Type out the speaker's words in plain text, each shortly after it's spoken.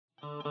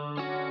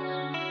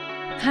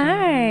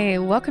Hi,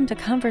 welcome to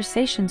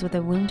Conversations with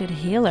a Wounded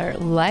Healer,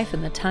 Life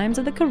in the Times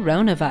of the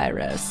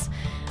Coronavirus.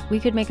 We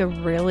could make a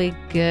really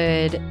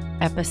good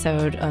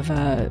episode of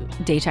a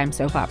daytime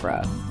soap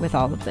opera with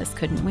all of this,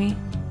 couldn't we?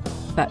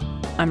 But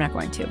I'm not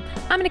going to.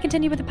 I'm going to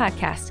continue with the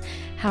podcast.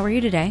 How are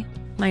you today?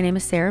 My name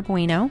is Sarah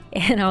Bueno,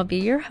 and I'll be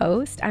your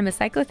host. I'm a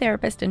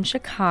psychotherapist in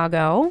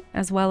Chicago,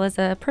 as well as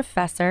a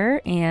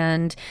professor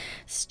and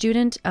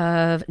student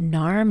of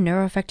NARM,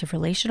 Neuroaffective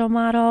Relational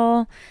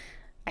Model.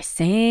 I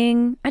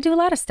sing, I do a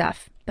lot of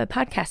stuff, but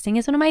podcasting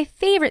is one of my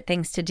favorite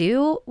things to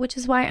do, which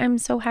is why I'm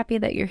so happy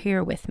that you're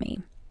here with me.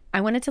 I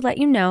wanted to let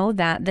you know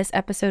that this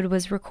episode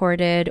was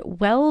recorded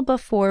well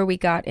before we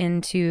got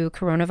into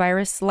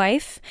coronavirus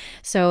life,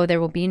 so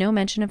there will be no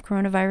mention of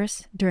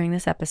coronavirus during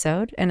this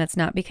episode, and it's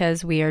not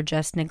because we are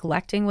just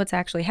neglecting what's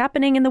actually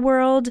happening in the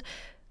world.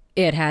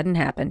 It hadn't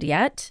happened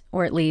yet,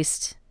 or at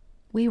least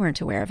we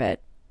weren't aware of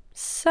it.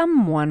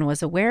 Someone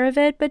was aware of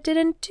it, but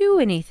didn't do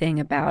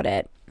anything about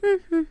it.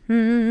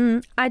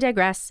 I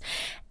digress.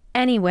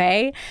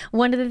 Anyway,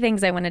 one of the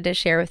things I wanted to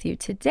share with you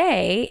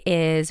today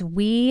is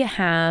we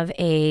have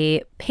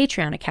a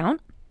Patreon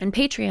account. And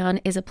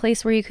Patreon is a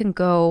place where you can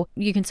go,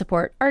 you can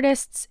support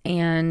artists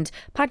and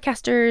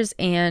podcasters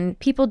and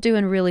people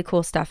doing really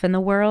cool stuff in the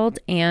world.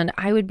 And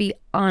I would be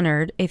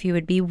honored if you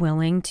would be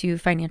willing to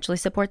financially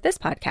support this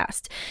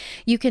podcast.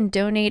 You can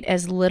donate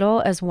as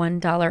little as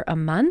 $1 a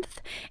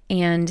month.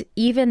 And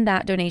even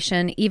that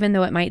donation, even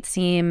though it might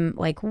seem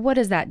like, what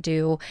does that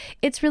do?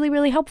 It's really,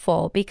 really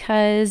helpful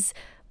because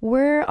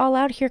we're all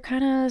out here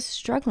kind of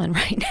struggling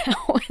right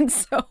now. And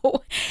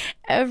so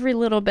every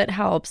little bit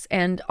helps.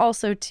 And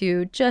also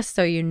too, just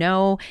so you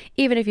know,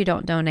 even if you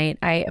don't donate,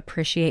 I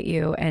appreciate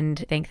you and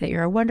think that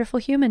you're a wonderful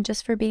human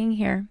just for being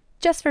here,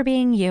 just for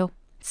being you.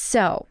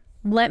 So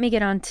let me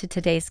get on to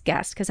today's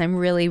guest because I'm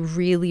really,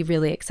 really,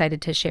 really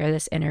excited to share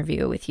this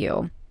interview with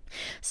you.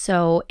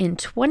 So in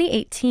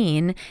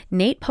 2018,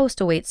 Nate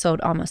Postlewaite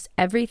sold almost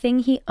everything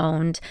he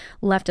owned,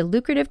 left a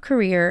lucrative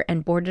career,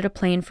 and boarded a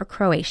plane for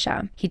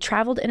Croatia. He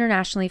traveled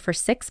internationally for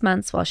 6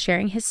 months while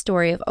sharing his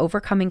story of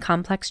overcoming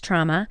complex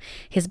trauma,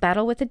 his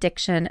battle with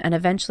addiction, and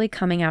eventually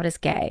coming out as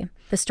gay.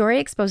 The story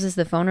exposes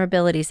the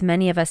vulnerabilities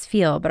many of us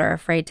feel but are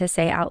afraid to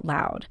say out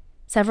loud.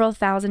 Several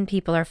thousand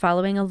people are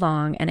following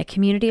along, and a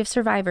community of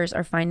survivors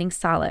are finding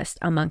solace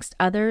amongst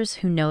others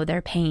who know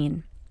their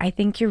pain. I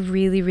think you're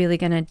really, really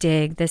going to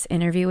dig this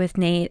interview with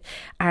Nate.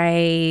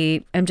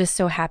 I am just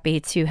so happy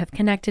to have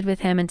connected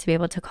with him and to be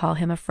able to call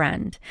him a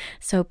friend.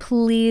 So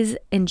please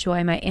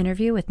enjoy my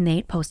interview with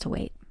Nate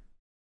Postlewaite.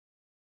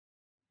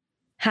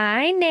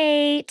 Hi,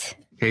 Nate.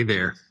 Hey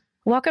there.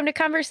 Welcome to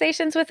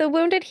Conversations with a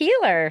Wounded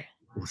Healer.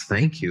 Well,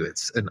 thank you.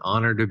 It's an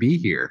honor to be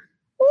here.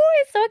 Oh,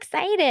 I'm so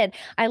excited.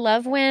 I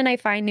love when I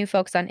find new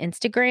folks on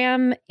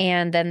Instagram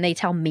and then they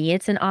tell me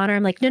it's an honor.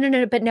 I'm like,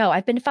 no,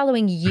 I've been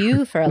following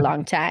you for a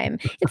long time.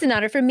 It's an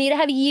honor for me to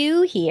have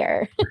you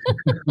here.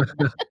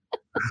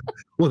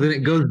 Well, then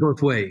it goes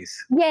both ways.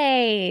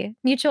 Yay.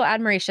 Mutual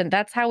admiration.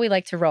 That's how we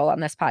like to roll on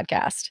this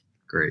podcast.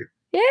 Great.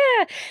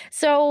 Yeah.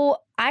 So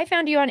I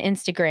found you on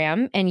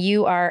Instagram and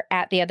you are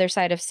at The Other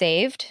Side of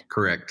Saved.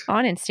 Correct.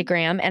 On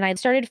Instagram. And I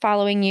started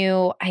following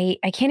you. I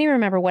can't even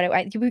remember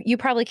what you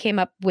probably came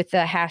up with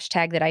the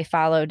hashtag that I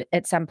followed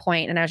at some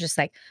point. And I was just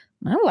like,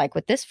 I like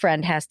what this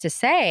friend has to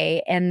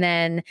say. And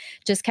then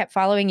just kept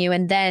following you.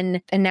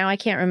 And now I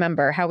can't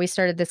remember how we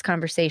started this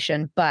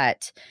conversation,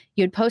 but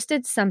you'd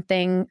posted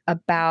something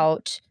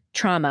about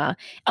trauma.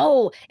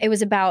 Oh, it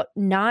was about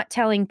not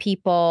telling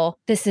people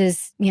this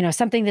is,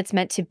 something that's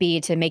meant to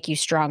be to make you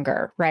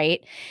stronger,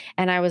 right?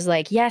 And I was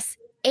like, yes.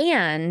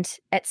 And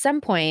at some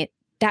point,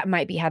 that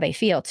might be how they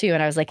feel too.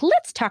 And I was like,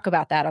 let's talk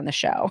about that on the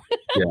show.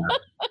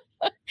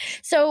 Yeah.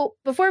 So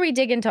before we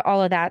dig into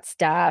all of that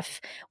stuff,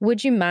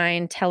 would you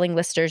mind telling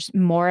listeners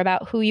more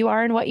about who you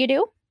are and what you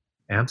do?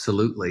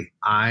 Absolutely.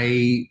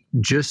 I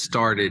just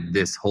started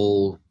this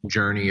whole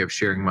journey of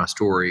sharing my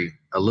story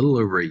a little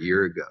over a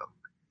year ago.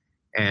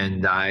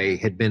 And I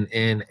had been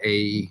in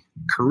a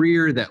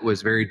career that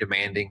was very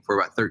demanding for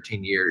about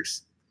 13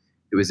 years.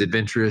 It was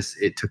adventurous.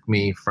 It took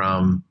me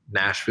from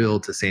Nashville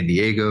to San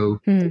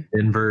Diego, to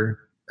Denver.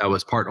 I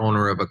was part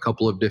owner of a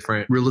couple of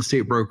different real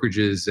estate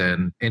brokerages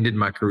and ended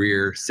my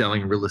career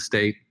selling real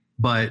estate.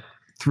 But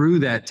through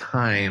that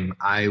time,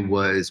 I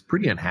was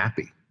pretty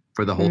unhappy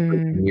for the whole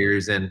 13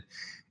 years. And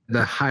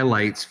the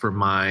highlights for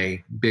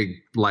my big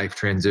life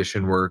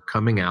transition were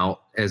coming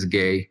out as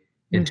gay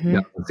in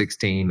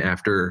 2016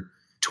 after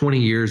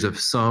 20 years of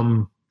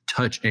some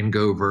touch and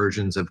go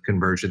versions of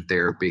conversion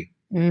therapy,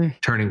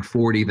 turning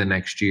 40 the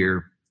next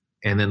year,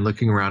 and then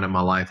looking around at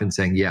my life and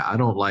saying, yeah, I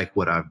don't like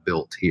what I've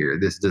built here.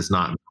 This does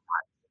not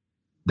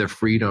the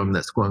freedom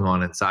that's going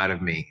on inside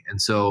of me.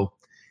 And so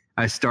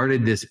I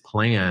started this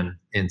plan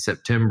in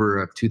September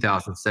of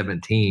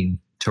 2017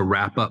 to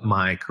wrap up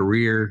my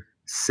career,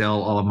 sell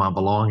all of my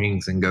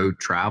belongings, and go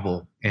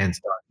travel and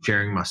start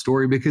sharing my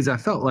story, because I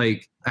felt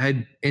like I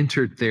had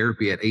entered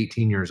therapy at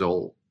 18 years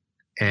old.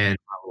 And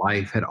my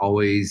life had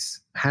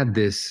always had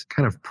this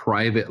kind of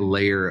private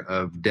layer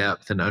of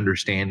depth and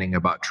understanding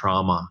about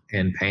trauma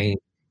and pain.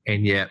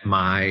 And yet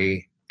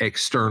my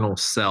external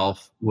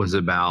self was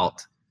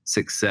about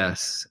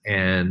success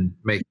and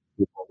making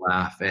people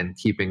laugh and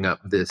keeping up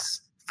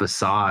this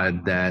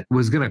facade that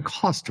was going to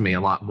cost me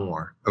a lot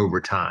more over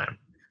time.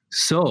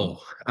 So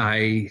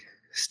I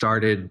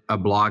started a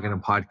blog and a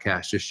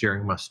podcast just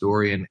sharing my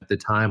story. And at the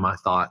time, I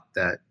thought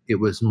that it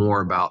was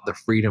more about the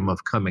freedom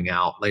of coming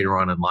out later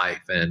on in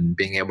life and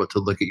being able to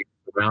look at your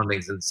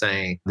surroundings and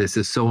saying, this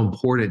is so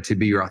important to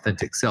be your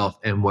authentic self.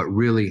 And what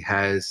really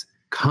has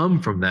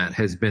come from that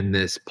has been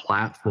this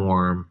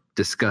platform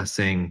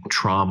discussing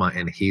trauma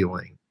and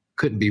healing.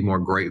 Couldn't be more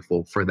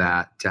grateful for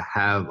that, to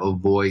have a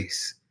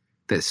voice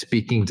that's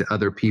speaking to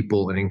other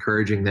people and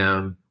encouraging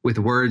them with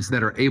words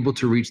that are able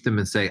to reach them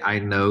and say, I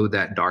know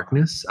that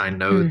darkness, I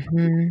know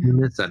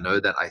that I know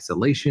that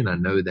isolation, I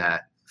know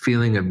that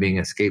feeling of being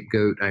a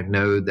scapegoat, I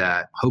know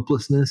that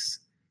hopelessness.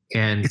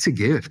 And it's a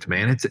gift,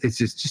 man. It's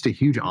just a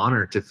huge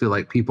honor to feel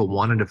like people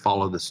wanted to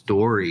follow the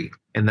story.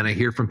 And then I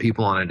hear from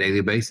people on a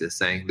daily basis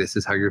saying, this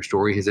is how your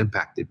story has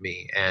impacted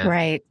me.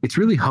 And it's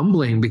really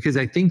humbling, because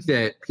I think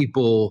that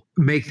people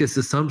make this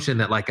assumption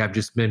that like I've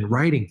just been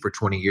writing for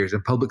 20 years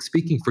and public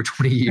speaking for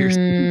 20 years,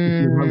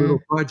 my little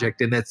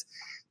project. And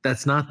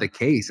that's not the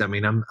case. I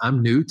mean,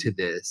 I'm new to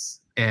this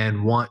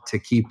and want to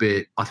keep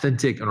it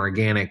authentic and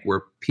organic,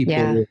 where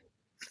people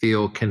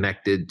feel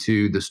connected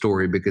to the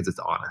story because it's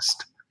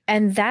honest.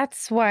 And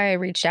that's why I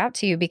reached out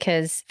to you,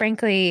 because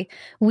frankly,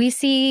 we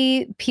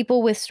see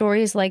people with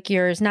stories like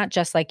yours, not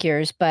just like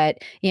yours, but,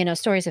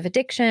 stories of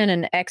addiction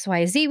and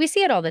XYZ. We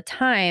see it all the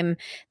time.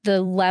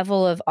 The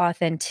level of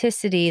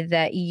authenticity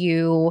that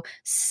you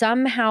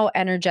somehow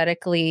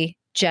energetically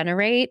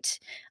generate,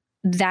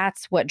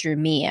 that's what drew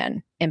me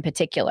in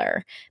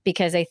particular,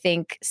 because I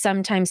think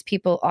sometimes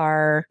people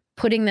are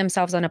putting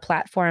themselves on a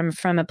platform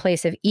from a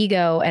place of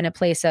ego and a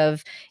place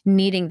of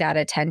needing that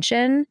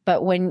attention.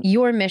 But when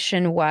your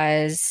mission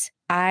was,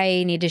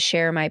 I need to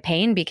share my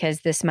pain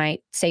because this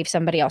might save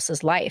somebody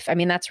else's life. I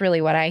mean, that's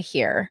really what I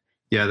hear.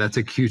 Yeah, that's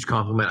a huge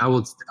compliment.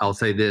 I'll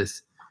say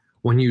this.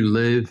 When you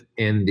live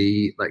in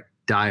the like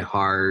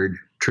diehard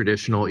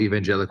traditional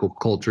evangelical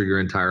culture your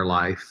entire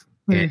life,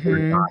 and you're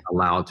not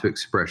allowed to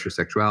express your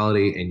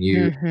sexuality, and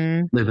you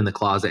live in the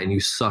closet and you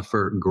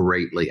suffer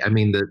greatly. I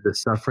mean, the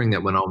suffering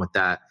that went on with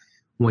that,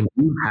 when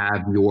you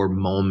have your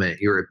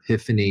moment, your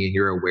epiphany and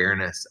your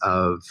awareness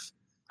of,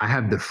 I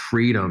have the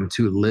freedom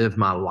to live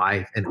my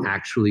life and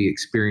actually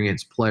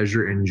experience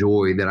pleasure and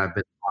joy that I've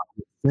been taught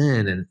to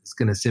sin and it's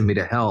going to send me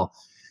to hell.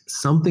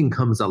 Something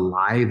comes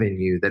alive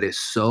in you that is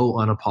so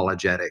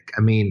unapologetic.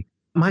 I mean,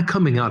 my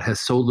coming out has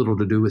so little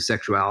to do with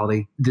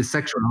sexuality. The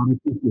sexuality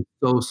is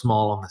so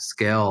small on the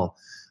scale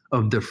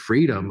of the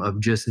freedom of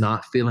just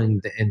not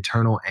feeling the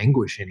internal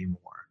anguish anymore,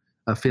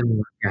 of feeling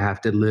like I have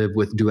to live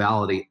with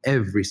duality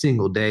every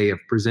single day of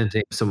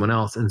presenting someone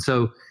else. And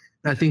so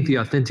I think the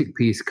authentic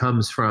piece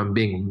comes from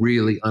being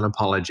really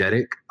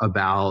unapologetic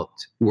about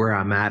where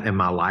I'm at in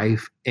my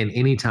life. And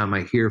anytime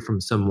I hear from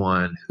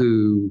someone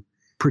who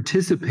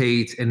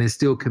participates and is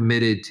still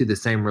committed to the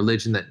same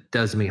religion that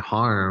does me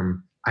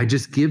harm, I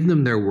just give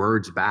them their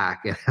words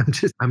back, and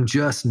I'm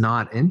just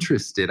not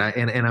interested.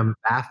 And I'm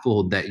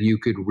baffled that you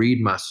could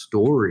read my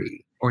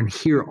story or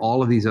hear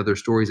all of these other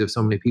stories of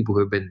so many people who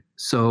have been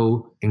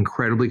so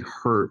incredibly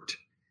hurt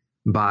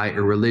by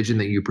a religion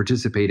that you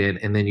participate in,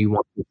 and then you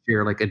want to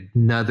share like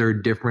another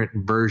different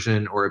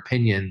version or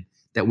opinion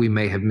that we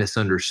may have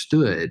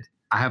misunderstood.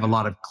 I have a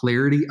lot of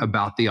clarity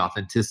about the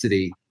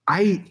authenticity.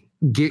 I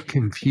get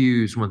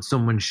confused when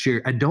someone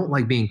shares. I don't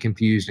like being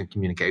confused in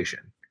communication.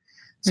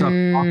 So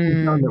I've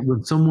often found that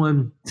when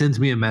someone sends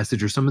me a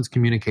message or someone's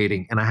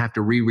communicating and I have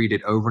to reread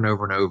it over and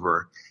over and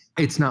over,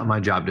 it's not my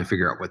job to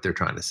figure out what they're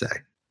trying to say.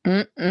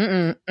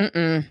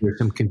 There's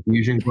some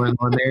confusion going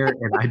on there,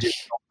 and I just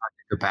don't have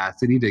the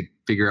capacity to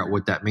figure out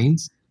what that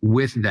means.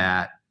 With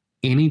that,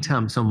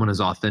 anytime someone is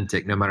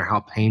authentic, no matter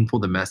how painful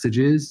the message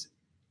is,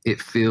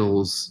 it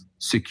feels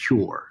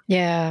secure.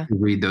 Yeah. To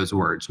read those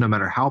words, no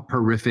matter how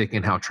horrific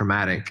and how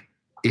traumatic,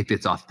 if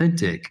it's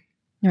authentic,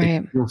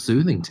 right, it feels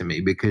soothing to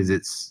me because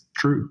it's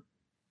true.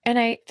 And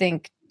I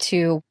think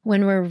too,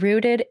 when we're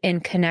rooted in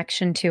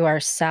connection to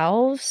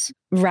ourselves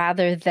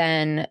rather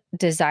than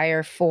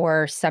desire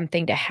for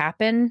something to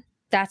happen,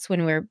 that's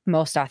when we're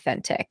most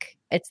authentic.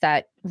 It's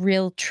that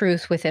real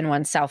truth within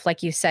oneself.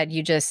 Like you said,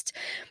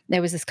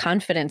 there was this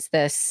confidence,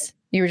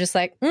 you were just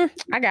like,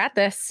 I got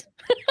this.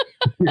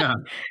 Yeah.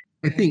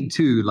 I think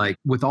too, like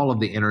with all of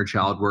the inner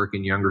child work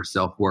and younger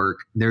self work,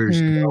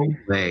 there's no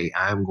way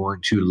I'm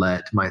going to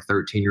let my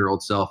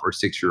 13-year-old self or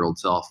 6-year-old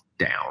self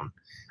down.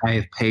 I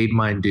have paid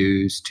my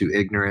dues to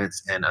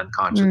ignorance and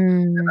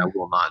unconsciousness, and I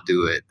will not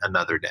do it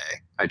another day.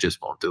 I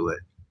just won't do it.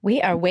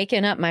 We are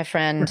waking up, my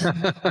friend.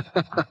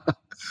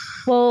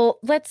 Well,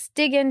 let's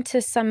dig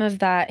into some of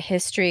that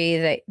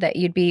history that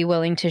you'd be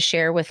willing to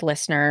share with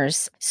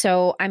listeners.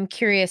 So I'm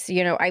curious,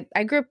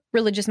 I grew up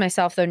religious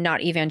myself, though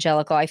not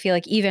evangelical. I feel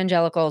like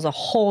evangelical is a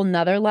whole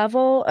nother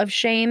level of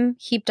shame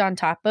heaped on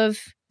top of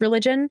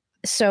religion.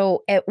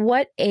 So at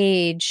what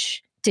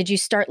age did you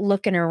start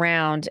looking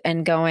around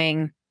and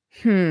going,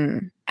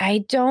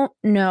 I don't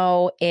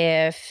know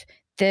if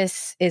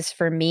this is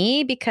for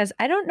me because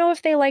I don't know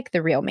if they like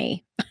the real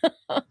me.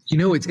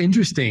 It's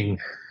interesting.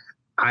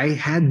 I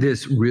had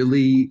this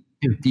really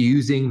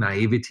confusing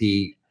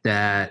naivety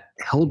that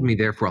held me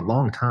there for a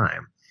long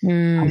time.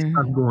 I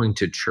stopped going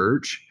to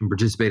church and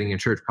participating in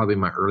church probably in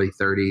my early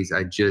 30s.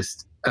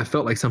 I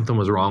felt like something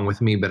was wrong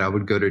with me, but I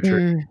would go to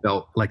church and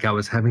felt like I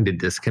was having to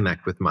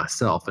disconnect with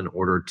myself in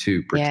order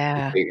to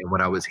participate in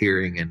what I was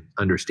hearing and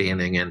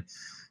understanding. And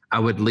I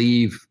would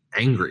leave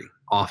angry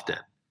often.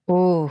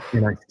 Ooh.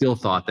 And I still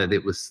thought that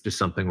it was just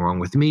something wrong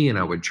with me. And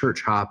I would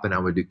church hop and I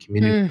would do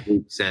community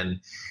groups. And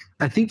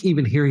I think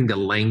even hearing the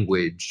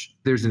language,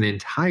 there's an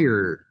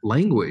entire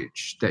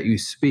language that you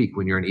speak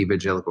when you're an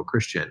evangelical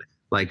Christian,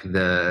 like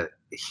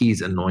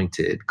he's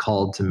anointed,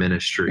 called to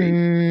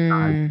ministry,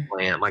 God's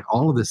plan, like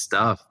all of this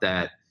stuff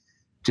that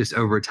just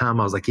over time,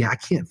 I was like, yeah, I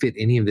can't fit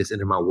any of this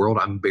into my world.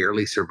 I'm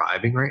barely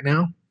surviving right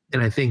now.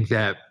 And I think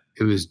that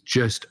it was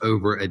just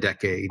over a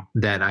decade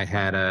that I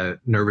had a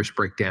nervous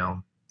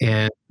breakdown.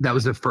 And that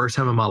was the first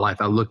time in my life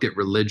I looked at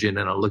religion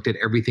and I looked at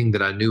everything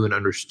that I knew and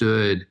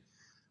understood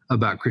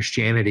about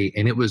Christianity,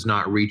 and it was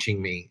not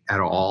reaching me at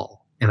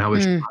all. And I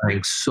was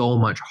trying so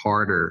much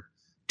harder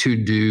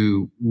to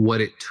do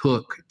what it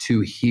took to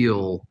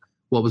heal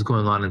what was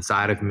going on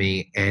inside of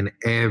me, and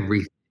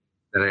everything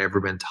that I'd ever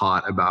been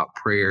taught about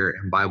prayer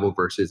and Bible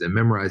verses and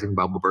memorizing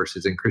Bible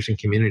verses and Christian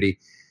community,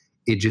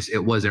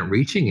 it wasn't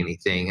reaching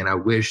anything. And I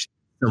wish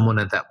someone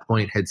at that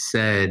point had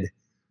said,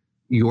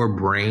 your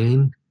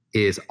brain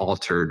is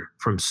altered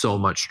from so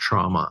much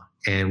trauma,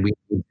 and we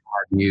need to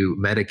have you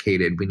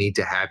medicated. We need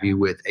to have you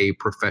with a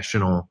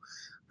professional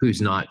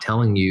who's not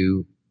telling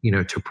you,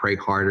 to pray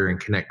harder and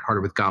connect harder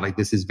with God. Like,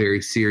 this is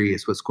very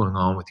serious, what's going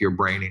on with your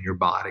brain and your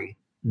body.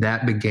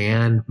 That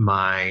began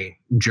my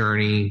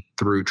journey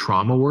through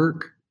trauma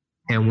work.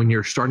 And when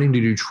you're starting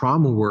to do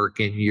trauma work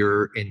and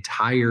your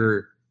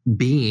entire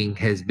being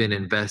has been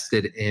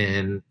invested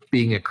in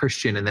being a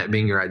Christian and that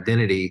being your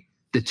identity,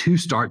 the two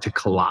start to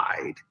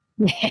collide.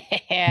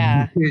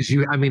 Yeah. Because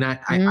I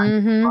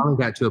finally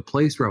got to a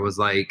place where I was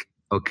like,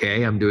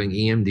 okay, I'm doing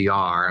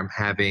EMDR. I'm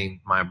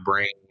having my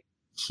brain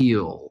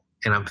heal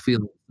and I'm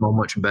feeling so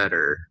much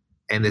better.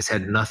 And this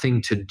had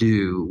nothing to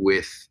do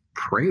with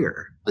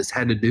prayer. This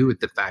had to do with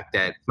the fact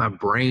that my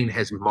brain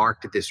has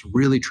marked this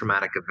really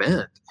traumatic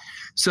event.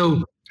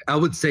 So I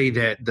would say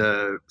that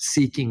the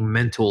seeking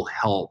mental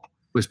help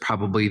was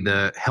probably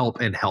the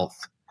help and health.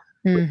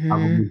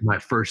 Probably my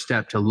first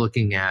step to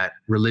looking at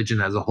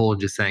religion as a whole,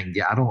 just saying,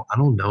 yeah, I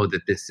don't know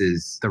that this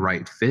is the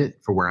right fit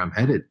for where I'm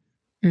headed.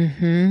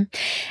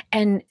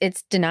 And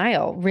it's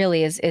denial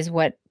really is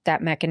what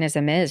that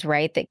mechanism is,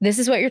 right? That this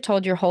is what you're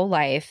told your whole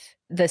life.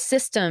 The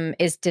system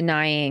is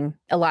denying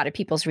a lot of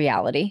people's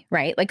reality,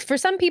 right? Like for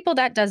some people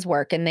that does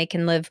work and they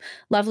can live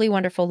lovely,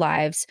 wonderful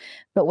lives.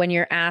 But when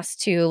you're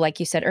asked to, like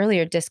you said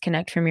earlier,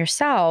 disconnect from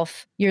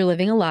yourself, you're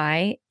living a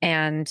lie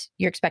and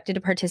you're expected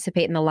to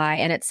participate in the lie.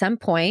 And at some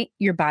point,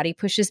 your body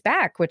pushes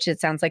back, which it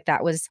sounds like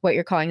that was what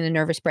you're calling the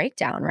nervous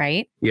breakdown,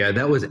 right? Yeah,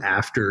 that was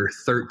after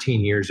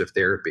 13 years of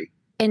therapy.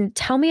 And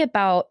tell me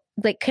about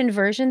like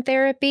conversion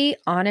therapy,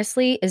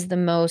 honestly, is the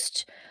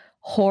most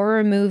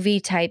horror movie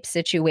type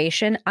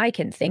situation I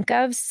can think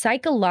of.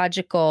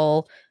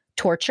 Psychological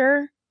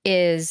torture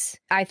is,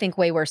 I think,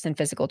 way worse than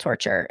physical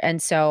torture.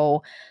 And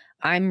so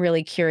I'm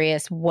really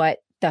curious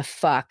what the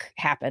fuck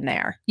happened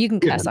there. You can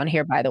cuss on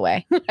here, by the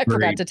way. I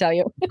forgot to tell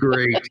you.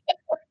 Great.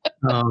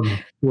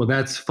 Well,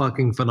 that's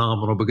fucking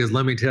phenomenal because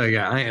let me tell you,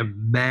 I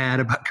am mad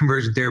about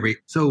conversion therapy.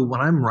 So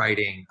when I'm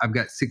writing, I've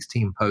got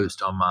 16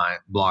 posts on my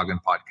blog and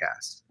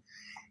podcast.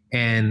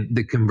 And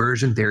the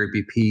conversion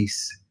therapy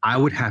piece, I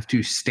would have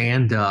to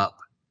stand up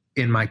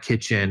in my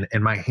kitchen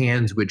and my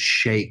hands would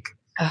shake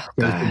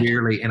so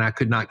severely and I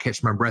could not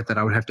catch my breath, that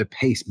I would have to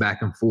pace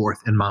back and forth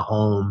in my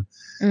home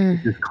to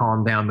just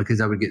calm down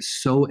because I would get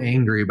so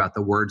angry about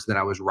the words that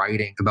I was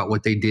writing, about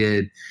what they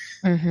did.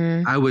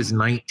 I was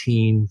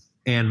 19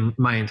 and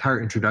my entire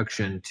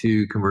introduction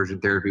to conversion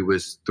therapy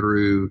was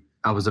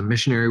I was a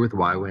missionary with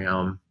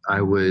YWAM.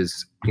 I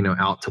was,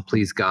 out to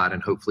please God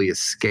and hopefully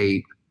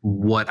escape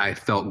what I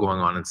felt going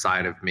on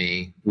inside of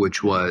me,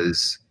 which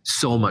was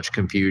so much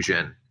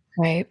confusion.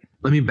 Right.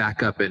 Let me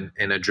back up and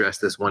address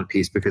this one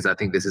piece because I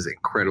think this is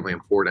incredibly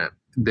important.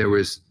 There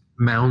was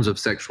mounds of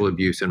sexual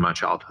abuse in my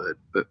childhood,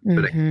 but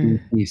a key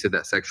piece of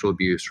that sexual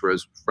abuse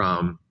was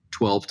from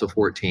 12 to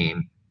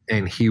 14,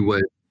 and he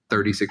was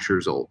 36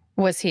 years old.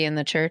 Was he in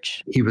the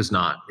church? He was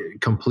not.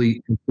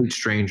 Complete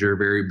stranger,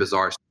 very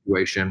bizarre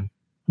situation.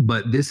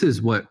 But this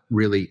is what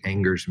really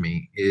angers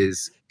me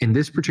is in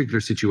this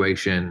particular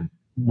situation,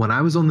 when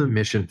I was on the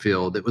mission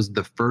field, it was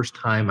the first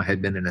time I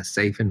had been in a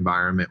safe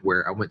environment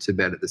where I went to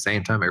bed at the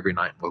same time every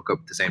night and woke up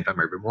at the same time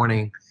every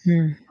morning.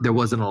 There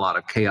wasn't a lot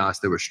of chaos.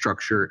 There was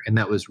structure, and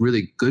that was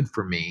really good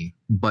for me.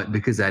 But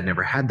because I'd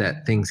never had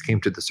that, things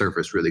came to the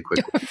surface really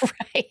quickly.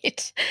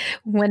 Right.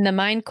 When the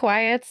mind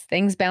quiets,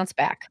 things bounce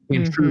back.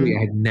 And truly,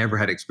 I had never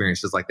had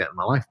experiences like that in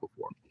my life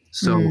before.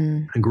 So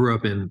I grew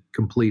up in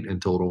complete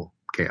and total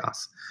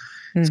chaos.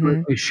 So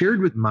Mm-hmm. I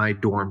shared with my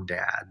dorm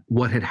dad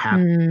what had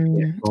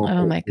happened at 12,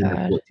 Oh my 13, and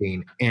God.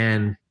 14.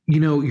 And,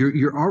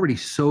 you're already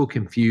so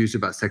confused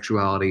about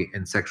sexuality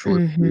and sexual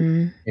abuse.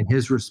 Mm-hmm. And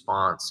his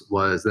response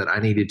was that I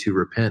needed to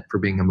repent for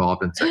being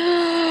involved in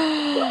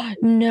sex.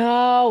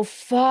 No,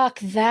 fuck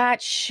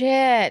that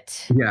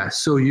shit. Yeah.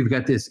 So you've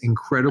got this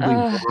incredibly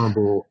Ugh.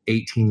 vulnerable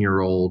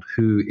 18-year-old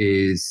who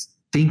is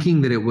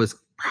thinking that it was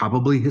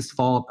probably his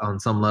fault on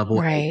some level.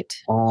 As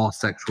Right. all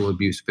sexual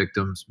abuse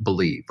victims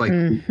believe. Like,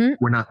 Mm-hmm.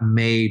 we're not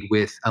made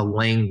with a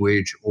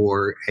language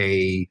or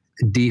a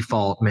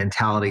default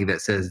mentality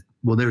that says,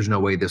 well, there's no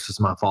way this was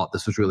my fault.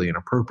 This was really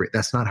inappropriate.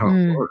 That's not how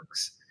it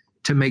works.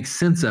 To make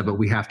sense of it,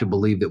 we have to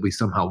believe that we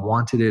somehow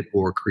wanted it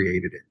or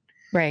created it.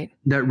 Right.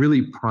 That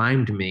really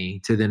primed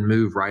me to then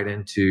move right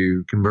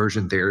into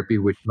conversion therapy,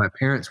 which my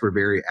parents were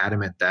very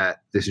adamant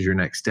that this is your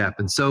next step.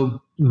 And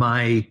so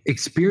my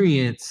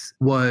experience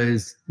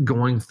was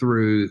going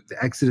through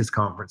the Exodus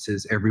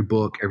conferences, every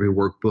book, every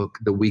workbook,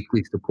 the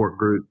weekly support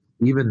group,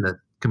 even the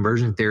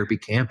conversion therapy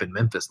camp in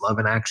Memphis, Love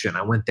in Action.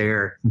 I went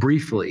there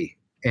briefly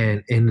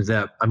and ended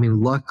up,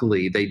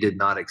 luckily they did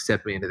not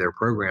accept me into their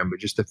program, but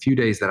just a few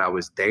days that I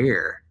was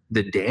there,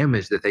 the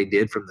damage that they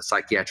did from the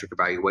psychiatric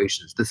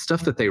evaluations, the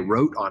stuff that they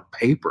wrote on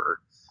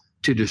paper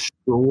to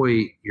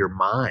destroy your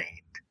mind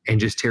and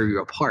just tear you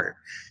apart.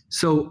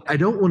 So I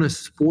don't want to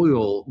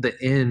spoil the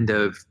end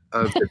of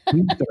the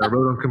piece that I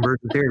wrote on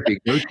conversion therapy.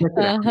 Go check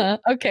it out.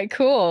 Okay,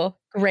 cool.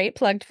 Great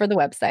plug for the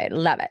website.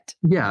 Love it.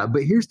 Yeah,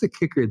 but here's the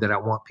kicker that I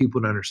want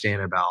people to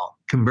understand about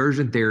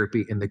conversion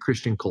therapy in the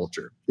Christian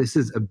culture. This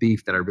is a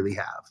beef that I really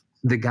have.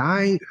 The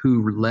guy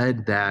who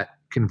led that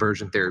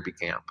conversion therapy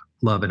camp,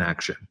 Love in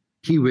Action,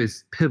 he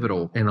was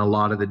pivotal in a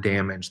lot of the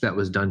damage that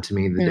was done to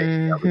me the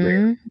day I was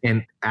there.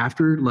 And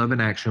after Love in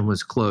Action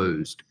was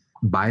closed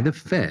by the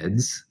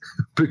feds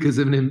because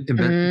of an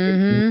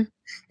investigation,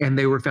 and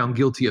they were found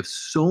guilty of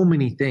so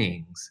many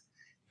things,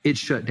 it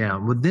shut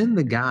down. Well, then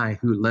the guy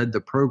who led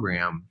the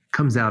program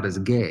comes out as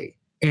gay.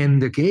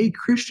 And the gay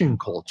Christian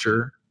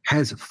culture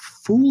has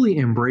fully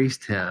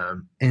embraced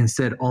him and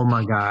said, oh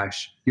my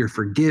gosh, you're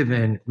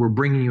forgiven. We're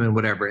bringing you in,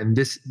 whatever. And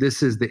this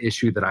is the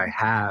issue that I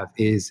have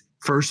is,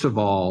 first of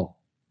all,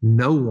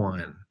 no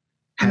one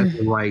has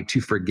the right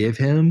to forgive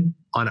him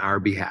on our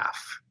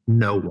behalf.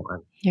 No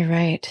one. You're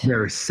right.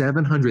 There are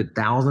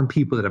 700,000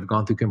 people that have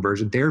gone through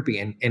conversion therapy.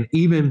 And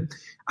even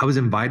I was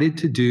invited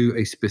to do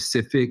a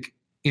specific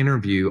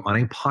interview on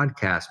a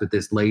podcast with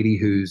this lady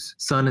whose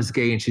son is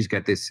gay, and she's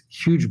got this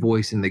huge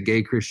voice in the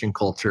gay Christian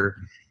culture.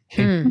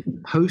 And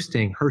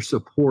posting her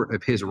support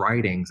of his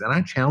writings. And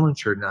I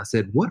challenged her and I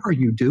said, what are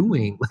you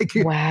doing? Like,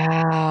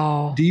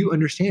 wow. Do you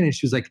understand? And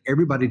she was like,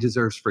 everybody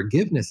deserves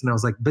forgiveness. And I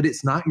was like, but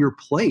it's not your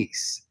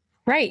place.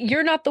 Right.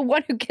 You're not the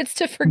one who gets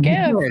to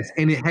forgive. Yes.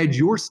 And had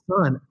your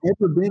son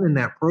ever been in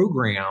that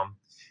program,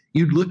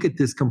 you'd look at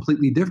this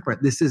completely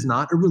different. This is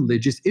not a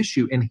religious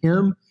issue. And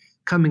him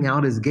coming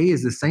out as gay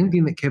is the same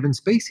thing that Kevin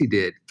Spacey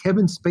did.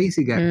 Kevin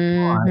Spacey got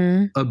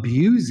caught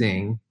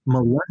abusing,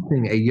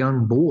 molesting a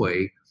young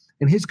boy,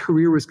 and his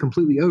career was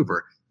completely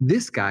over.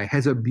 This guy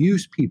has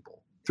abused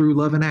people through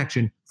Love in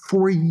Action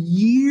for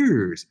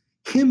years.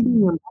 Him being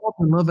involved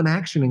in Love in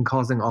Action and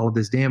causing all of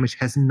this damage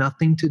has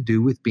nothing to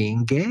do with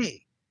being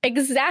gay.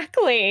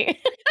 Exactly.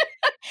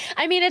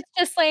 I mean, it's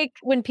just like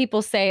when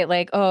people say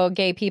like, oh,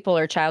 gay people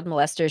are child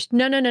molesters.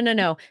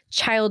 No.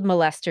 Child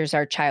molesters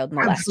are child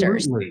molesters.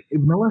 Absolutely.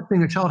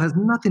 Molesting a child has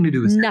nothing to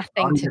do with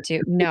nothing to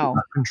do. No.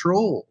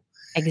 Control.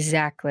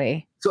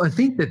 Exactly. So I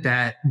think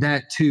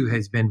that too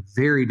has been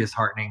very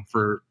disheartening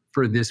for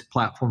this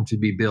platform to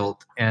be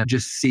built, and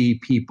just see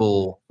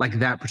people like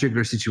that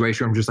particular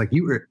situation. I'm just like,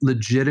 you are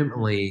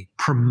legitimately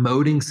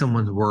promoting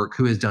someone's work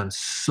who has done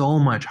so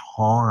much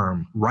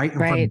harm right in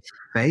front of your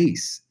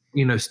face,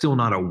 still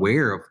not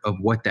aware of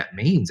what that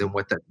means and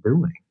what that's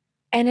doing.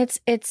 And it's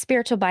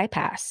spiritual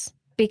bypass.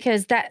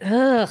 Because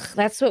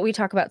that's what we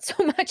talk about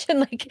so much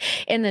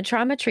in the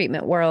trauma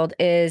treatment world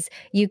is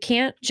you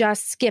can't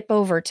just skip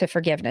over to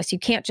forgiveness. You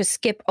can't just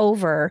skip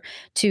over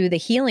to the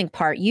healing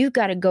part. You've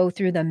got to go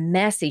through the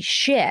messy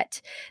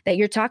shit that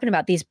you're talking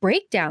about, these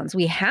breakdowns.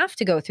 We have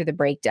to go through the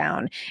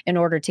breakdown in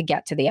order to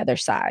get to the other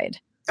side.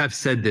 I've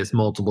said this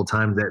multiple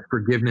times that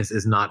forgiveness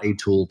is not a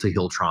tool to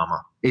heal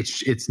trauma.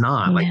 It's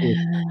not.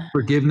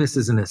 Forgiveness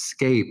is an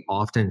escape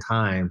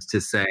oftentimes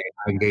to say,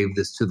 I gave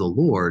this to the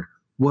Lord.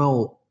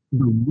 Well,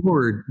 the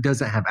Lord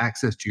doesn't have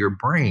access to your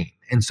brain.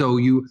 And so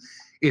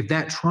if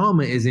that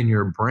trauma is in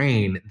your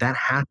brain, that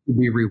has to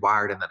be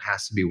rewired and that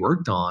has to be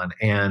worked on.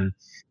 And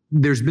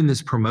there's been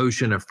this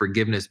promotion of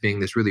forgiveness being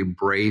this really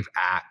brave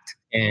act.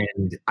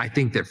 And I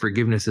think that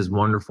forgiveness is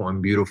wonderful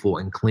and beautiful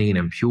and clean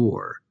and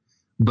pure,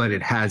 but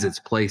it has its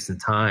place and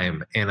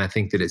time. And I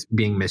think that it's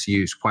being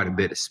misused quite a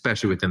bit,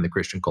 especially within the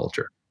Christian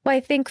culture. Well, I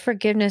think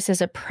forgiveness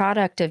is a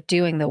product of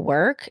doing the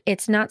work.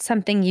 It's not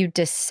something you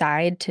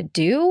decide to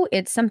do.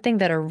 It's something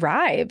that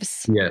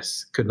arrives.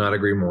 Yes, could not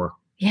agree more.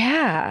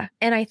 Yeah.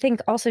 And I think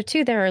also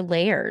too, there are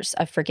layers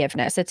of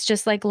forgiveness. It's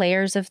just like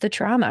layers of the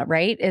trauma,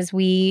 right? As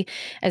we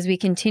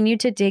continue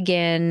to dig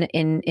in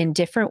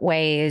different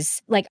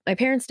ways. Like my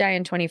parents died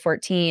in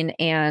 2014.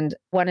 And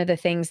one of the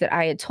things that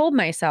I had told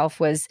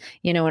myself was,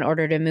 in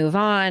order to move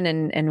on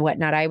and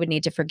whatnot, I would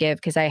need to forgive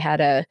because I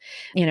had a,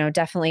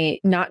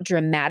 definitely not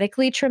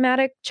dramatically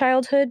traumatic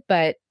childhood,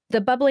 but the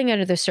bubbling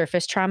under the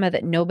surface trauma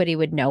that nobody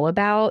would know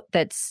about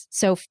that's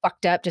so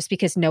fucked up just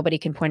because nobody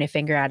can point a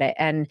finger at it.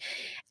 And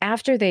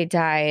after they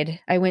died,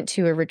 I went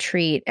to a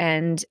retreat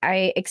and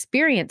I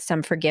experienced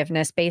some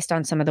forgiveness based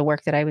on some of the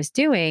work that I was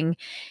doing.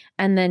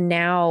 And then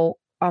now,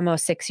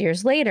 almost 6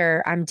 years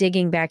later, I'm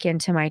digging back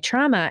into my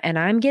trauma and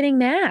I'm getting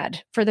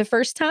mad for the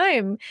first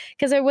time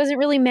because I wasn't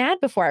really mad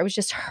before. I was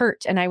just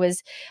hurt. And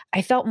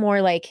I felt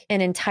more like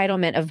an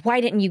entitlement of why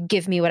didn't you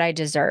give me what I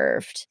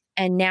deserved?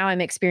 And now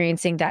I'm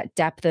experiencing that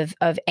depth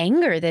of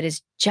anger that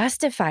is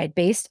justified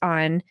based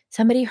on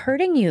somebody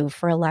hurting you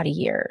for a lot of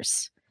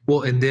years.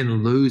 Well, and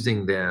then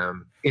losing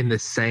them in the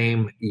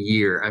same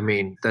year. I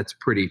mean, that's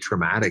pretty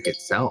traumatic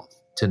itself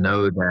to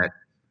know that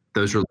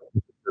those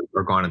relationships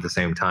are gone at the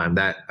same time.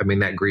 That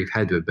grief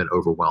had to have been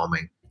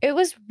overwhelming. It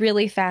was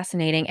really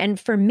fascinating. And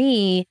for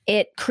me,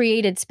 it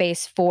created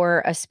space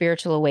for a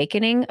spiritual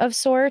awakening of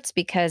sorts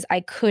because I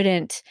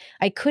couldn't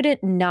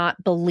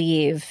not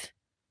believe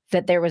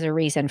that there was a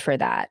reason for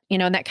that,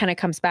 and that kind of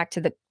comes back to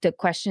the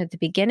question at the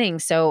beginning.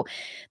 So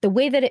the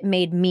way that it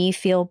made me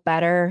feel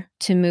better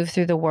to move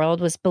through the world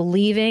was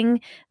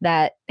believing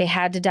that they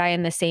had to die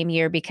in the same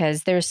year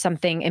because there's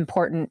something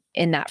important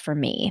in that for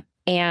me.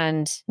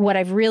 And what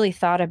I've really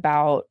thought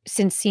about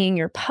since seeing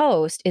your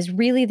post is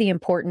really the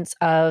importance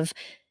of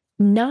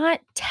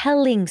not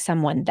telling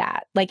someone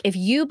that. Like if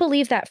you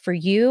believe that for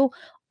you,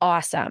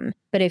 awesome.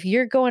 But if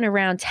you're going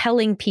around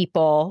telling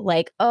people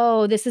like,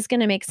 oh, this is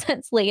going to make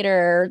sense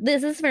later,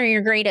 this is for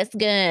your greatest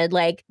good,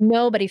 like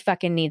nobody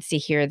fucking needs to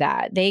hear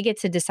that. They get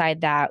to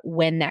decide that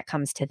when that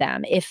comes to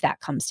them, if that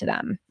comes to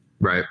them.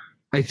 Right.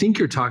 I think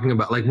you're talking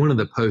about like one of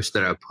the posts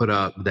that I put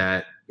up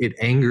that it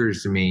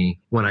angers me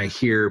when I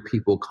hear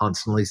people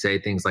constantly say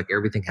things like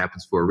everything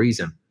happens for a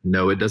reason.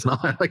 No, it does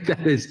not. Like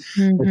that's just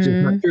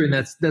not true. And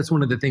that's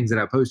one of the things that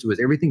I posted was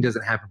everything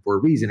doesn't happen for a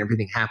reason.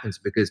 Everything happens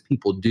because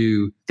people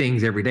do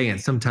things every day.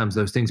 And sometimes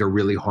those things are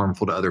really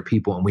harmful to other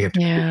people. And we have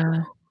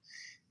to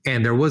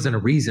And there wasn't a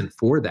reason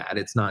for that.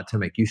 It's not to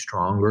make you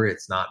stronger.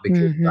 It's not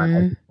because God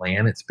has a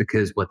plan. It's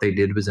because what they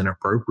did was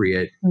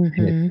inappropriate. And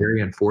it's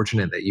very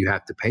unfortunate that you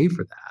have to pay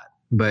for that.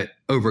 But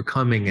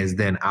overcoming is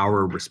then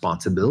our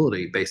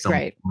responsibility based on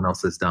what someone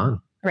else has done.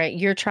 Right.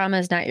 Your trauma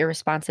is not your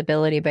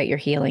responsibility, but your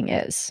healing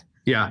is.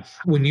 Yeah.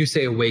 When you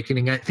say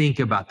awakening, I think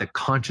about the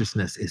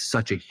consciousness is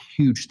such a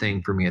huge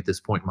thing for me at this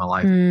point in my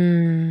life.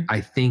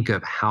 I think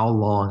of how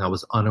long I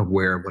was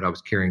unaware of what I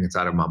was carrying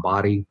inside of my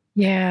body.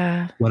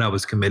 Yeah. What I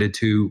was committed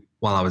to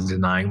while I was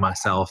denying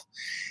myself.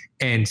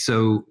 And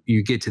so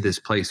you get to this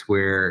place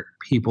where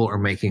people are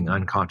making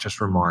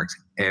unconscious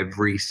remarks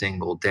every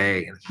single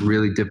day. And it's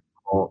really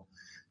difficult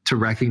to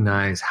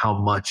recognize how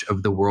much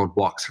of the world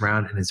walks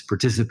around and is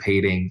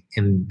participating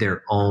in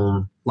their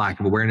own lack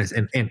of awareness.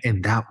 And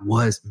that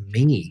was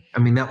me. I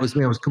mean, that was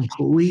me. I was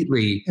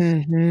completely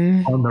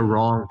on the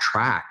wrong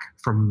track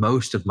for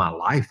most of my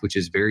life, which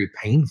is very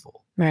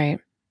painful. Right.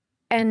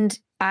 And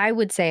I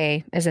would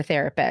say as a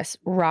therapist,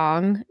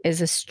 wrong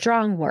is a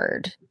strong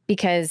word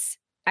because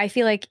I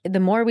feel like the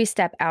more we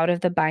step out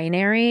of the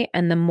binary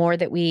and the more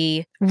that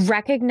we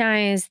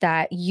recognize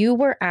that you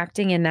were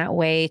acting in that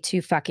way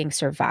to fucking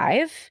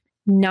survive,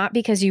 not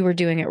because you were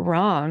doing it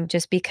wrong,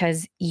 just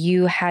because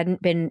you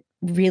hadn't been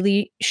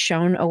really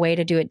shown a way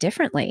to do it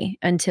differently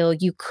until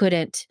you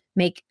couldn't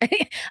make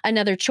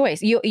another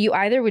choice. You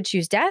either would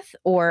choose death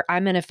or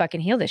I'm going to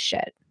fucking heal this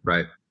shit.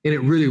 Right. And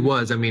it really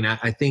was. I mean,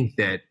 I think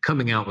that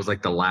coming out was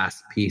like the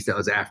last piece that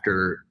was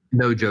after,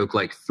 no joke,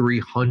 like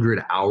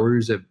 300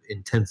 hours of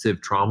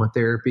intensive trauma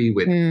therapy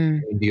with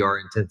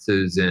MDR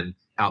intensives and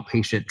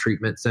outpatient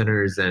treatment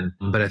centers.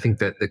 But I think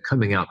that the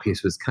coming out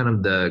piece was kind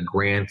of the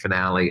grand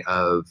finale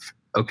of,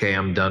 okay,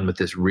 I'm done with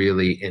this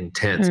really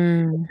intense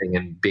thing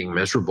and being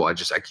miserable. I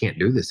can't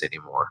do this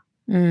anymore.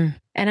 And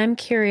I'm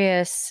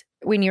curious,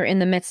 when you're in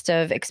the midst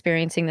of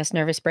experiencing this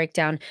nervous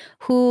breakdown,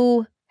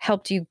 who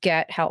helped you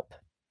get help?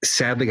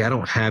 Sadly, I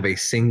don't have a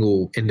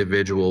single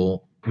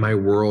individual. My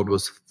world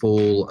was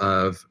full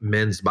of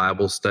men's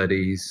Bible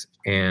studies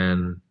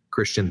and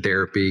Christian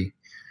therapy.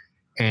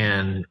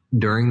 And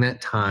during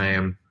that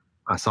time,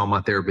 I saw my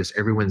therapist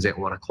every Wednesday at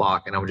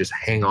 1:00, and I would just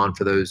hang on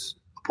for those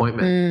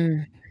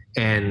appointments.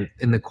 And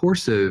in the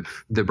course of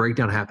the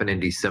breakdown happened in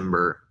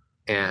December,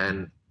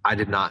 and I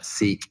did not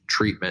seek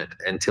treatment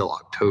until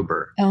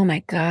October. Oh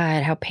my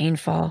God, how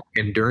painful.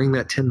 And during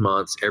that 10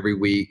 months, every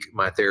week,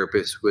 my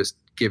therapist was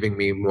giving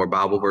me more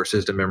Bible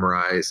verses to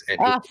memorize. And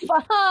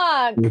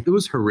it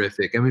was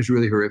horrific. I mean, it was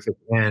really horrific.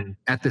 And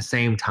at the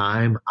same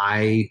time,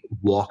 I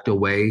walked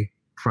away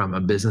from a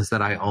business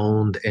that I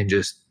owned and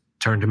just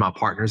turned to my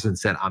partners and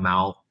said, I'm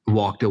out.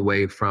 Walked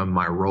away from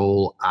my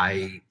role.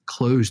 I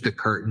closed the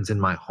curtains in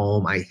my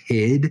home. I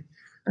hid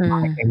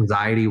My Mm.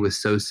 anxiety was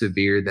so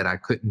severe that I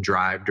couldn't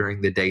drive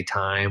during the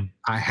daytime.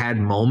 I had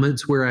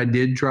moments where I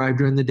did drive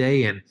during the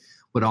day and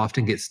would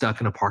often get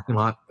stuck in a parking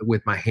lot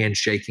with my hands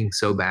shaking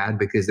so bad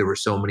because there were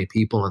so many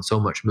people and so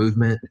much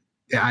movement.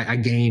 I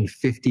gained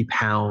 50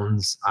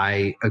 pounds.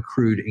 I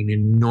accrued an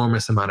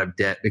enormous amount of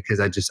debt because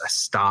I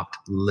stopped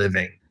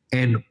living.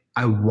 And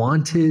I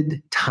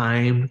wanted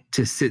time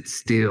to sit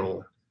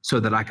still so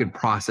that I could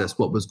process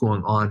what was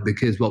going on,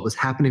 because what was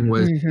happening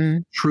was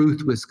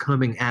truth was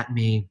coming at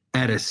me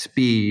at a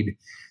speed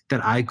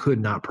that I could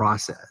not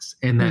process.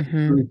 And that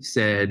truth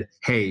said,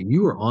 hey,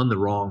 you are on the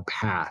wrong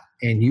path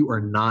and you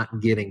are not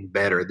getting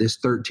better. This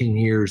 13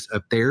 years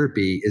of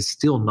therapy is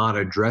still not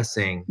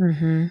addressing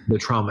the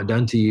trauma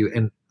done to you.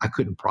 And I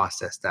couldn't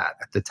process that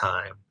at the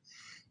time.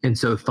 And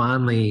so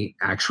finally,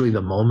 actually,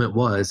 the moment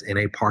was in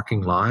a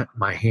parking lot.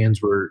 My hands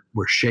were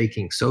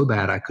shaking so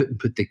bad I couldn't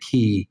put the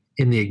key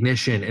in the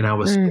ignition, and I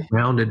was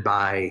surrounded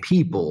by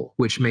people,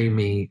 which made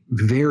me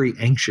very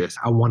anxious.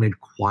 I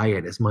wanted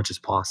quiet as much as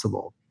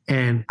possible.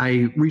 And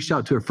I reached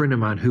out to a friend of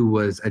mine who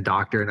was a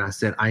doctor, and I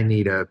said, I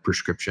need a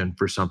prescription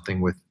for something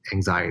with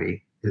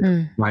anxiety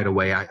right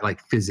away. I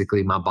like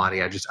physically, my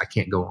body, I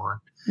can't go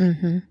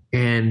on.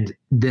 And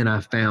then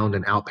I found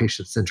an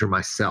outpatient center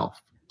myself,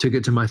 took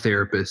it to my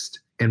therapist.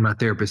 And my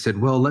therapist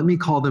said, well, let me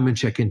call them and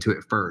check into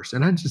it first.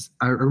 And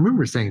I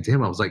remember saying to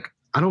him, I was like,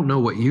 I don't know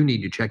what you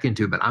need to check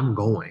into, but I'm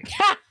going.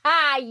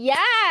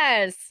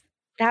 Yes.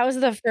 That was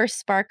the first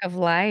spark of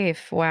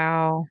life.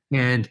 Wow.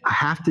 And I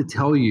have to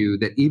tell you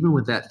that even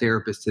with that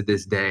therapist to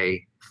this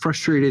day,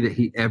 frustrated that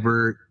he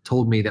ever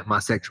told me that my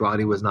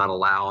sexuality was not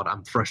allowed.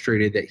 I'm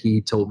frustrated that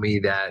he told me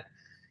that,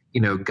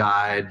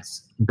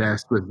 God's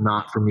best was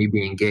not for me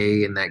being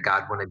gay and that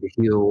God wanted to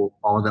heal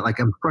all of that. Like,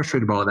 I'm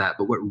frustrated about all of that.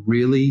 But what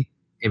really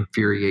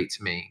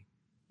infuriates me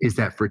is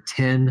that for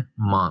 10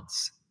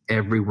 months,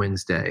 every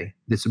Wednesday,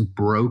 this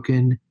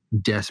broken,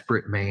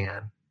 desperate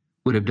man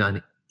would have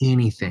done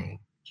anything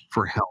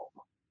for help.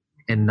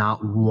 And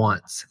not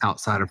once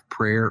outside of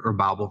prayer or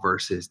Bible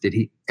verses did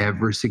he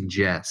ever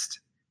suggest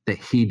that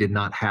he did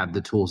not have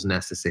the tools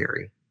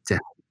necessary to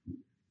help.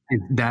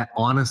 That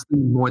honestly,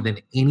 more than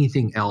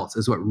anything else,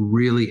 is what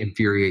really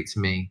infuriates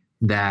me,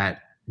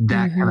 that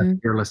kind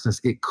of carelessness,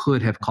 it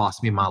could have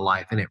cost me my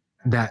life. And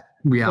that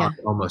reality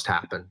almost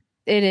happened.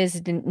 It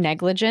is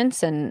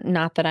negligence, and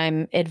not that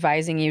I'm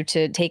advising you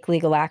to take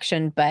legal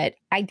action, but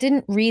I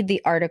didn't read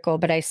the article,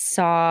 but I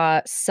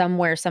saw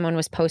somewhere someone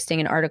was posting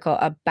an article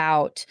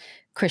about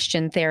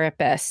Christian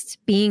therapists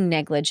being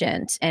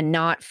negligent and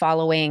not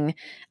following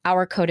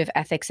our code of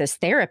ethics as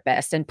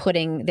therapists and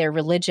putting their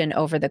religion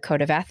over the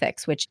code of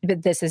ethics, which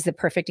this is the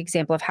perfect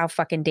example of how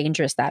fucking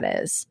dangerous that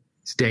is.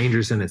 It's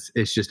dangerous, and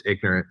it's just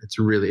ignorant. It's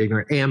really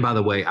ignorant. And by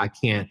the way, I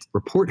can't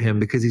report him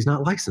because he's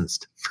not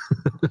licensed.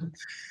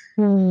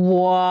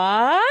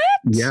 What?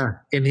 Yeah.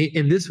 And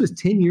this was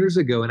 10 years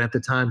ago. And at the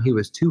time, he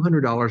was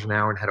 $200 an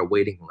hour and had a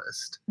waiting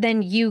list.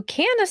 Then you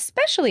can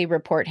especially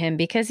report him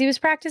because he was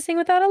practicing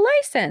without a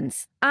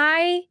license.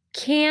 I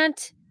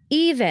can't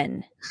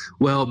even.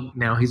 Well,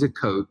 now he's a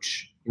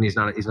coach and he's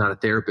not a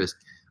therapist.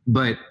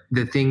 But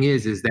the thing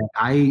is that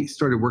I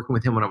started working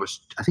with him when I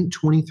was, I think,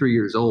 23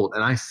 years old.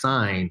 And I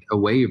signed a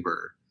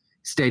waiver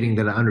stating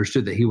that I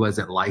understood that he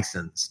wasn't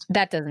licensed.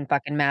 That doesn't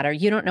fucking matter.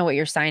 You don't know what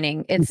you're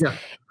signing.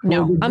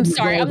 No, I'm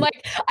sorry.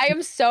 I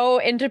am so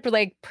into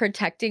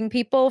protecting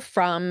people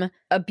from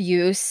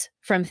abuse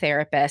from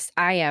therapists.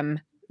 I am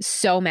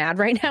so mad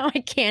right now.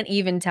 I can't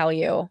even tell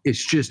you.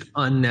 It's just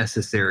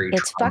unnecessary.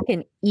 It's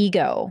fucking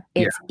ego.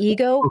 It's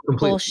ego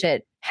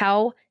bullshit.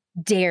 How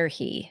dare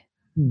he?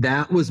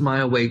 That was my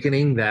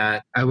awakening,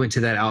 that I went to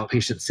that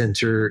outpatient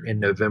center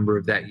in November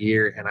of that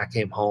year, and I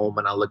came home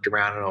and I looked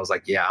around and I was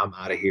like, yeah, I'm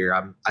out of here.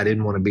 I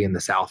didn't want to be in the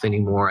South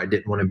anymore. I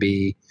didn't want to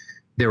be,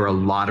 there were a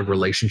lot of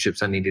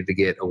relationships I needed to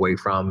get away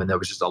from. And there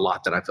was just a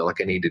lot that I felt like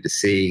I needed to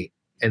see.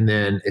 And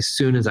then as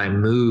soon as I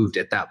moved,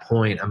 at that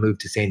point, I moved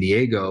to San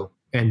Diego,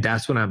 and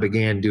that's when I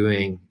began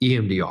doing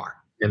EMDR.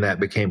 And that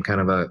became kind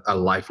of a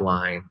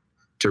lifeline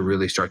to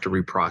really start to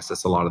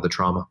reprocess a lot of the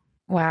trauma.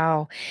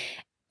 Wow.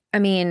 I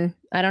mean,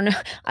 I don't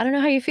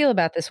know how you feel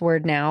about this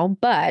word now,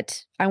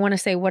 but I want to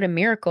say what a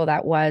miracle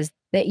that was,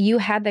 that you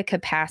had the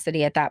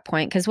capacity at that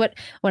point. Because what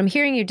I'm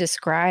hearing you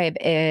describe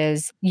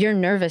is your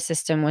nervous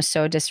system was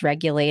so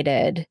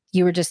dysregulated.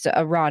 You were just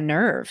a raw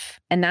nerve.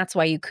 And that's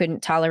why you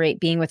couldn't tolerate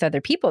being with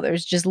other people.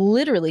 There's just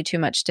literally too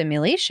much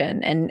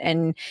stimulation.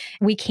 And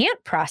we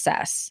can't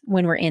process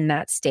when we're in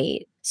that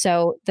state.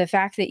 So the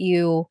fact that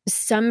you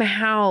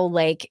somehow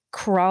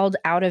crawled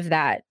out of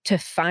that to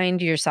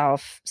find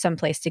yourself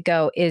someplace to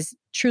go is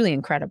truly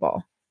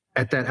incredible.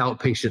 At that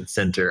outpatient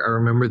center, I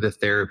remember the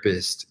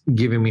therapist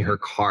giving me her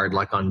card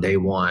on day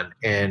one,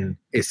 and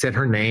it said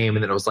her name,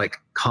 and then it was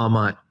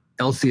comma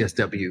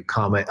LCSW,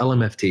 comma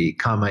LMFT,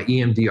 comma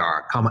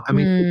EMDR, comma. I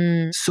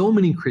mean, so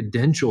many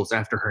credentials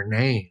after her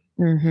name.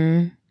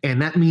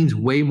 And that means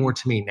way more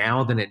to me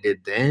now than it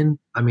did then.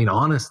 I mean,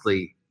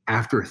 honestly,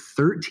 after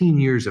 13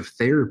 years of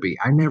therapy,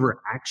 I never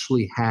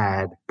actually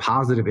had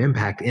positive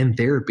impact in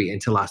therapy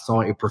until I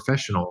saw a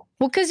professional.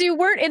 Well, because you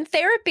weren't in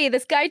therapy.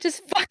 This guy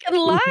just fucking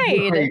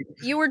lied. Right.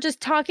 You were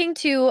just talking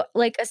to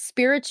like a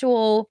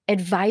spiritual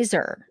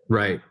advisor.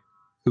 Right.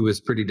 Who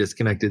was pretty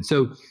disconnected.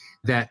 So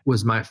that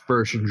was my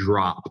first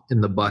drop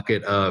in the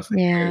bucket of,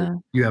 Yeah. hey,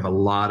 you have a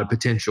lot of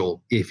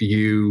potential if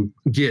you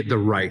get the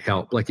right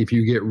help. Like if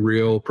you get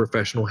real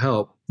professional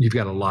help, you've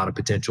got a lot of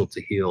potential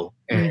to heal.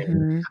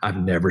 And I've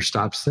never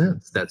stopped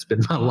since. That's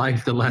been my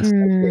life the last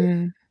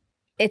decade.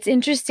 It's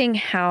interesting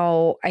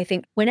how I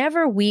think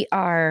whenever we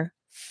are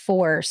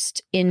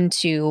forced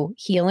into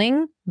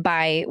healing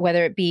by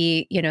whether it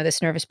be,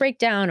 this nervous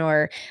breakdown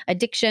or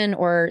addiction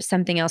or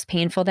something else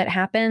painful that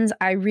happens,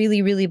 I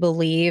really, really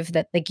believe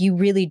that like you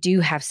really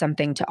do have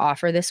something to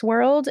offer this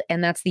world.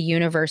 And that's the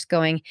universe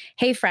going,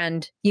 hey,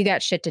 friend, you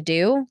got shit to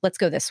do. Let's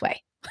go this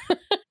way.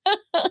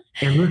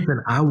 And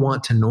listen, I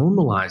want to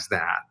normalize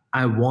that.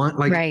 I want,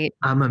 right.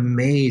 I'm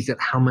amazed at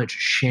how much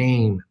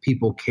shame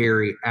people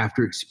carry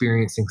after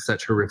experiencing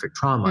such horrific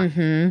trauma.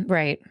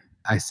 Right.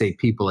 I say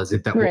people as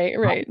if that was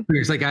right.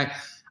 It's like I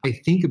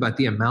think about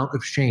the amount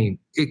of shame.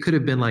 It could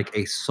have been like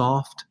a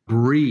soft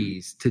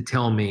breeze to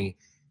tell me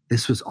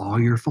this was all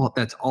your fault.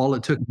 That's all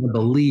it took. I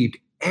believed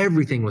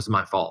everything was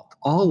my fault,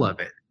 all of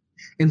it.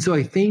 And so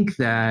I think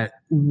that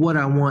what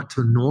I want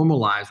to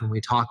normalize when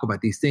we talk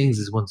about these things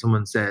is when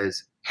someone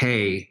says,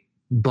 hey,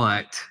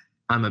 but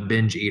I'm a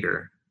binge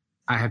eater.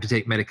 I have to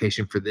take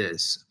medication for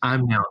this.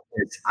 I'm now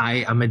this.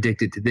 I'm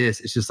addicted to this.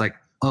 It's just like,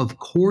 of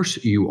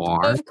course you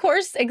are. Of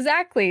course,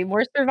 exactly.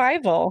 More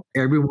survival.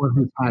 Everyone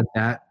who's had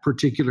that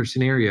particular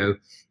scenario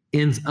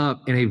ends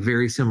up in a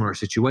very similar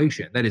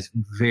situation. That is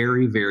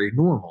very, very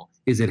normal.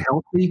 Is it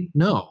healthy?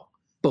 No.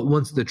 But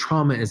once the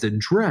trauma is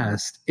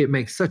addressed, it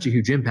makes such a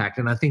huge impact.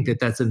 And I think that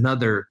that's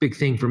another big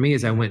thing for me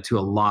as I went to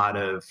a lot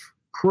of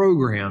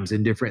programs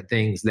and different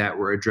things that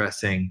were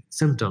addressing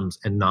symptoms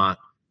and not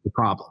the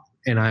problem.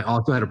 And I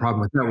also had a problem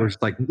with that where it's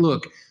like,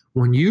 look,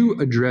 when you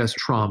address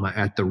trauma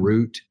at the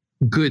root,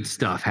 good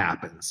stuff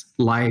happens.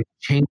 Life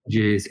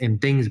changes and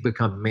things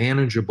become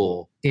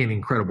manageable in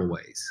incredible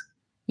ways.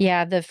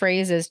 Yeah, the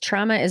phrase is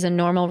trauma is a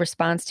normal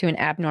response to an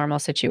abnormal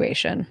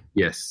situation.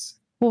 Yes.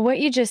 Well, what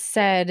you just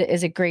said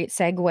is a great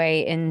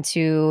segue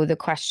into the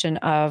question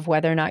of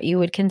whether or not you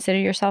would consider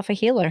yourself a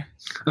healer.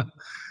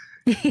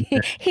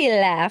 He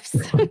laughs.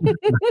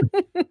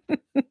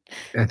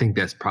 I think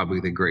that's probably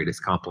the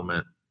greatest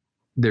compliment.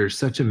 There's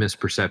such a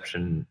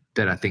misperception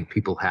that I think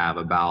people have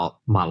about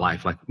my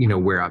life, like,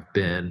 where I've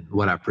been,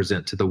 what I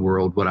present to the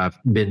world, what I've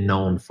been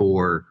known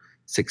for,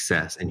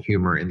 success and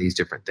humor and these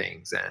different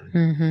things.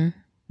 And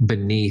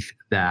beneath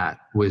that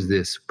was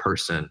this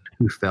person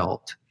who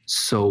felt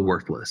so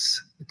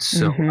worthless,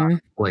 so out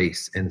of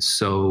place and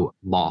so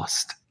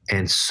lost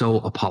and so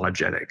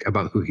apologetic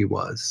about who he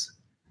was.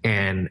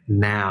 And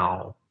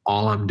now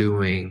all I'm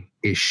doing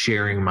is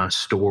sharing my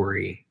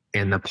story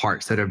and the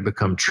parts that have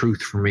become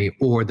truth for me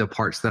or the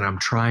parts that I'm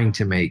trying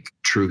to make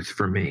truth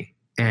for me.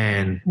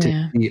 And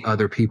to see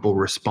other people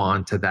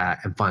respond to that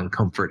and find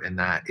comfort in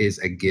that is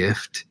a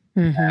gift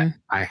that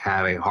I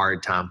have a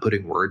hard time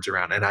putting words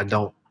around. And I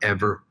don't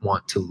ever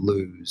want to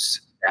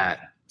lose that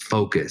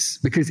focus,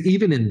 because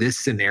even in this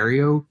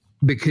scenario,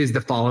 because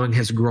the following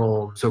has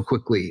grown so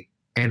quickly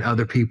and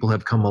other people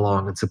have come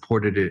along and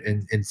supported it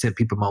and sent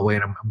people my way.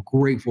 And I'm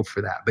grateful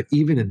for that. But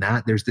even in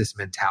that, there's this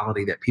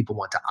mentality that people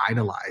want to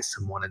idolize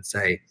someone and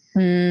say,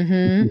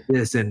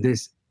 this and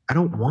this. I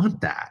don't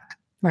want that.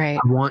 Right.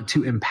 I want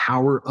to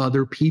empower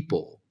other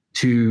people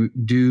to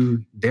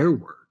do their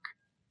work,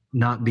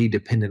 not be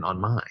dependent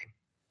on mine.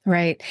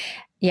 Right.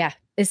 Yeah.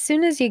 As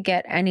soon as you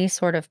get any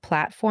sort of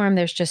platform,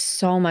 there's just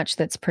so much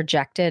that's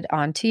projected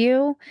onto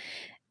you.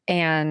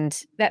 And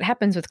that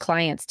happens with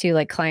clients too.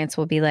 Like clients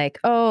will be like,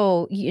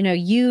 oh,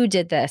 you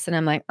did this. And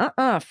I'm like,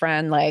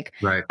 friend,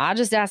 right. I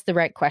just asked the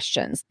right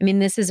questions. I mean,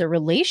 this is a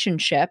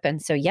relationship.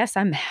 And so, yes,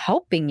 I'm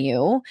helping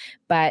you,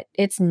 but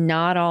it's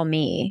not all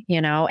me,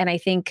 And I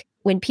think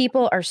when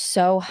people are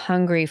so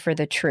hungry for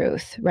the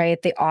truth, right,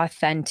 the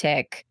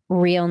authentic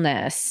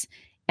realness,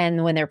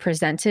 and when they're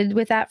presented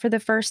with that for the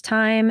first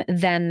time,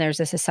 then there's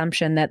this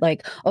assumption that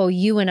oh,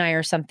 you and I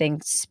are something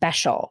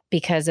special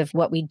because of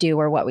what we do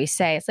or what we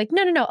say. It's like,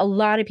 no. A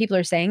lot of people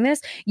are saying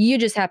this. You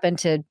just happen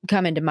to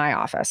come into my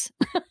office.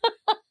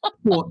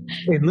 Well,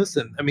 and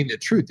listen, I mean, the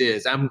truth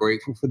is I'm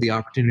grateful for the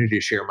opportunity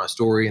to share my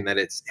story and that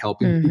it's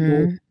helping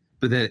people.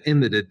 But at the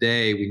end of the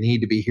day, we need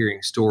to be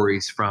hearing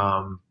stories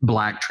from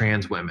Black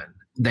trans women.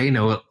 They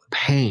know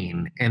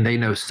pain and they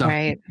know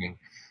suffering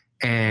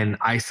and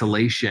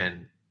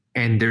isolation.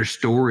 And their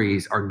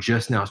stories are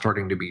just now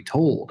starting to be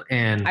told.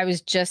 And I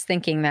was just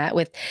thinking that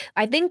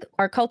I think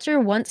our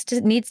culture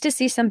needs to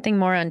see something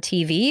more on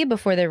TV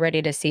before they're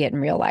ready to see it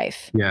in real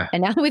life. Yeah.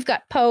 And now we've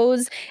got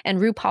Pose and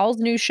RuPaul's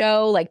new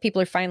show.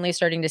 People are finally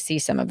starting to see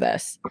some of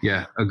this.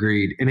 Yeah,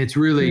 agreed. And it's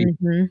really,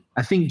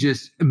 I think,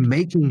 just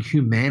making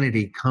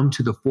humanity come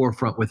to the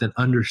forefront with an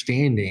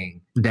understanding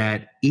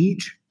that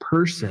each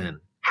person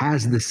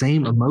has the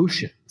same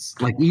emotions.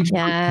 Like each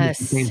person has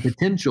the same Yes.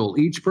 potential.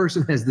 Each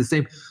person has the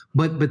same,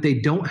 but they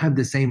don't have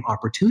the same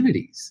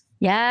opportunities.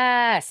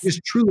 Yes.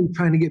 Just truly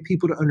trying to get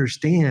people to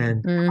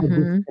understand how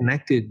Mm-hmm.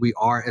 disconnected we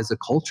are as a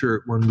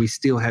culture when we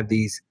still have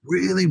these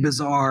really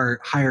bizarre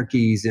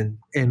hierarchies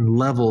and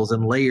levels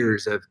and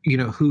layers of,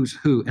 who's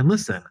who. And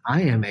listen,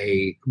 I am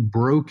a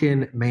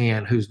broken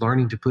man who's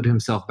learning to put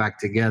himself back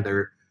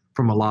together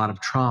from a lot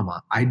of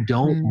trauma. I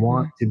don't Mm-hmm.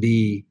 want to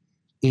be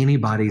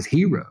anybody's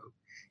hero.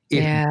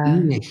 If Yeah.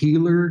 being a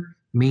healer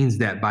means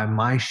that by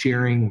my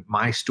sharing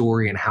my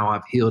story and how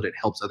I've healed, it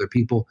helps other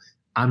people,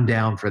 I'm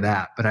down for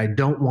that. But I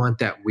don't want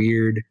that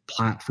weird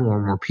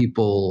platform where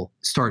people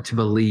start to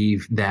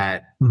believe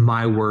that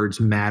my words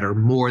matter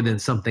more than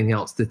something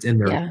else that's in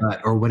their Yeah.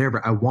 gut or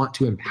whatever. I want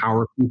to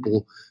empower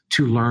people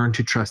to learn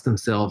to trust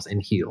themselves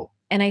and heal.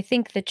 And I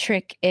think the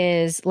trick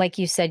is, like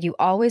you said, you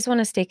always want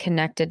to stay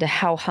connected to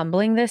how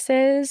humbling this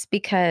is,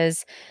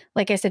 because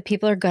like I said,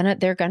 people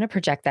they're gonna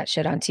project that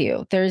shit onto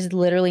you. There's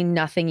literally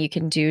nothing you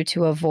can do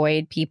to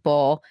avoid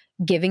people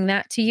giving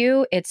that to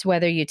you. It's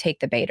whether you take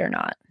the bait or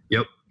not.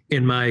 Yep.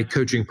 In my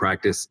coaching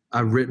practice,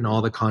 I've written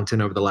all the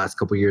content over the last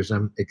couple of years.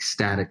 I'm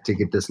ecstatic to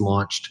get this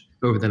launched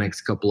over the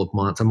next couple of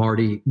months. I'm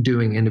already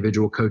doing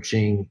individual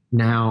coaching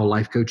now,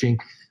 life coaching,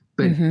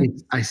 but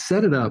I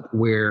set it up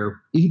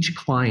where each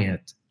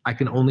client I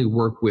can only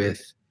work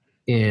with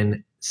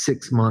in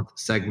 6-month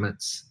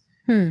segments.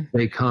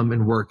 They come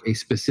and work a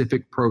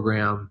specific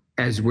program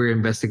as we're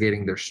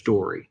investigating their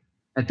story.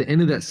 At the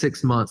end of that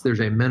 6 months,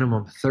 there's a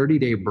minimum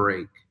 30-day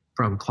break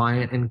from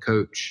client and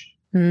coach.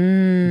 The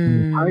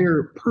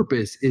entire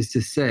purpose is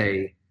to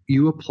say,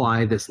 you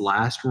apply this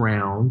last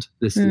round,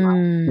 this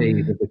last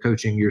phase of the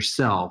coaching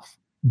yourself,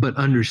 but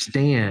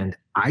understand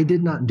I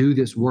did not do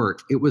this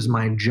work. It was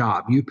my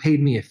job. You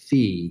paid me a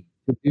fee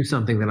to do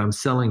something that I'm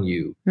selling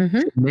you.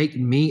 To make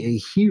me a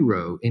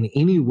hero in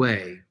any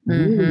way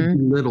really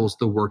belittles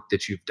the work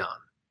that you've done.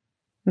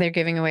 They're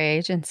giving away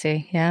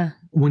agency. Yeah.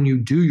 When you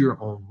do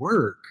your own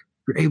work,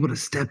 you're able to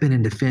step in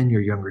and defend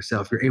your younger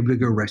self. You're able to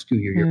go rescue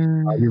your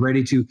younger self. You're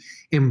ready to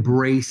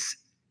embrace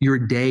your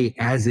day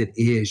as it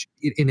is.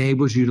 It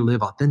enables you to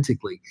live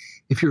authentically.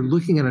 If you're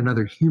looking at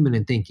another human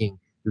and thinking,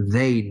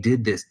 they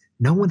did this,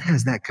 no one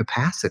has that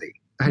capacity.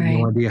 I had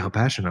no idea how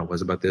passionate I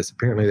was about this.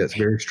 Apparently that's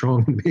very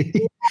strong in me.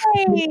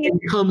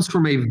 It comes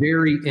from a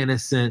very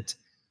innocent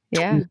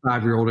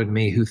 25-year-old in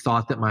me who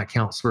thought that my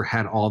counselor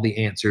had all the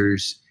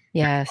answers.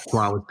 Yes. That's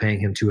why I was paying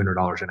him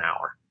 $200 an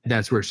hour.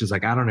 That's where it's just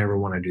like, I don't ever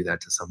want to do that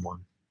to someone.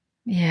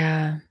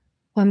 Yeah.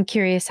 Well, I'm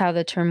curious how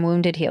the term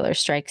wounded healer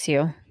strikes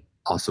you.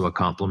 Also a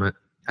compliment.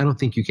 I don't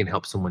think you can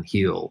help someone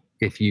heal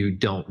if you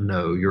don't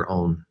know your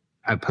own.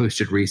 I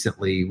posted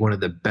recently, one of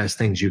the best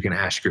things you can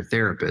ask your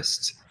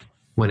therapist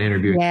when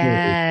interviewing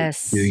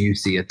therapists, do you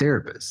see a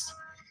therapist?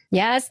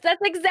 Yes,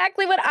 that's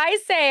exactly what I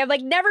say. I'm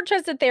like, never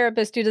trust a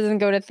therapist who doesn't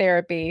go to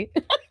therapy.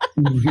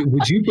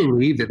 Would you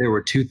believe that there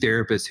were 2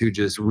 therapists who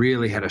just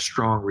really had a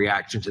strong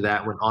reaction to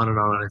that, went on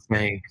and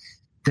saying,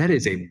 that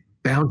is a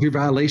boundary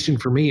violation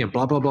for me and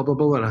blah, blah, blah, blah,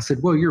 blah. And I said,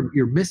 well,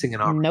 you're missing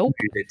an opportunity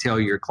to tell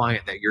your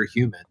client that you're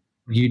human.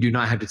 You do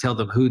not have to tell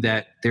them who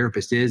that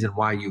therapist is and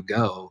why you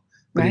go.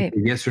 But it's a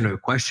yes or no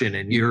question.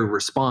 And your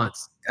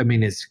response,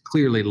 is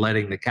clearly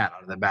letting the cat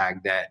out of the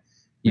bag that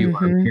you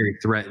are very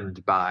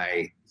threatened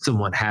by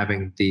someone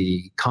having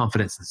the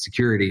confidence and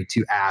security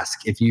to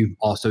ask if you've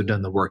also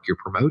done the work you're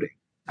promoting.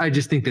 I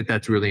just think that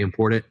that's really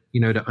important,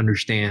 to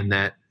understand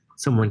that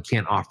someone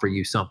can't offer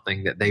you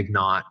something that they've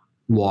not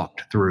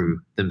walked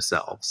through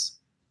themselves.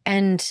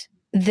 And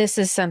this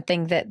is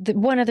something that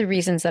one of the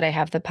reasons that I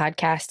have the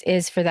podcast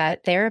is for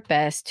that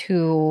therapist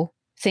who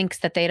thinks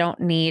that they don't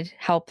need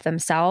help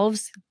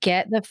themselves.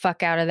 Get the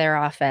fuck out of their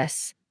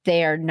office.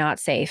 They are not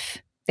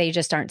safe. They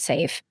just aren't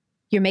safe.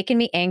 You're making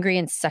me angry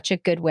in such a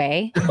good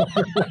way.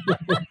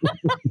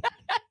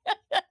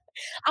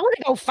 I want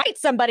to go fight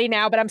somebody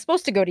now, but I'm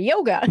supposed to go to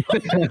yoga.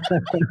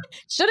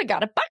 Should have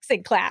got a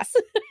boxing class.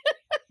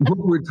 What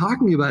we're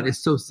talking about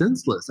is so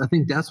senseless. I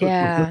think that's what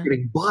we're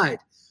forgetting. But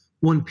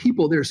when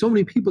there are so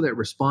many people that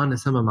respond to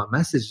some of my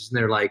messages and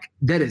they're like,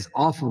 that is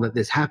awful that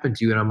this happened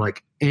to you. And I'm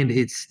like, and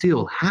it's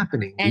still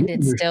happening. And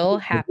it's still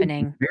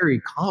happening. Very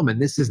common.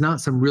 This is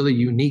not some really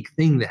unique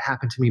thing that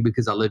happened to me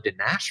because I lived in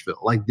Nashville.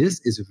 Like,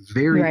 this is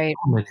very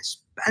common,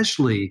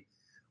 especially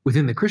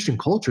within the Christian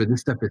culture.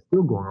 This stuff is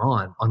still going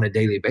on a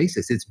daily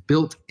basis. It's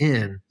built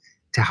in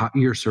to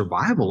your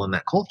survival in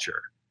that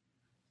culture.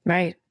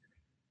 Right.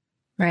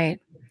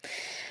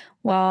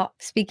 Well,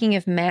 speaking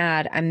of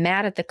mad, I'm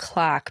mad at the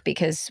clock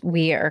because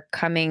we are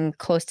coming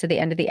close to the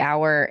end of the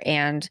hour,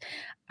 and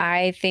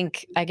I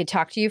think I could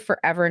talk to you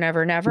forever and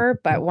ever and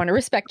ever, but want to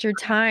respect your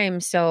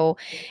time. So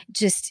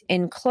just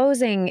in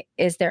closing,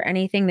 is there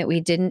anything that we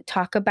didn't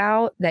talk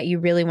about that you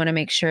really want to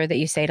make sure that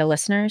you say to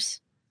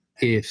listeners?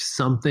 If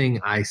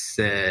something I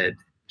said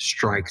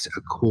strikes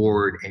a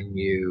chord in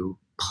you,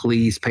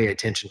 please pay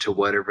attention to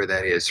whatever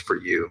that is for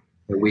you.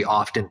 We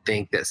often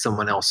think that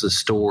someone else's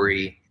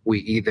story,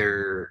 we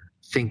either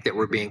think that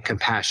we're being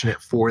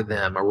compassionate for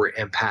them or we're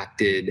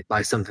impacted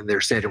by something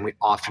they're said, and we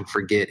often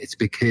forget it's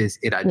because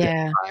it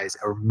identifies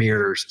or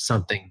mirrors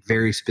something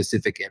very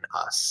specific in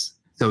us.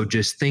 So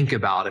just think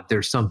about if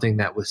there's something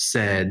that was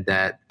said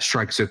that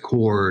strikes a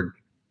chord,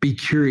 be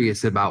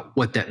curious about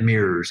what that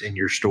mirrors in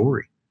your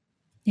story.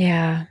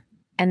 Yeah.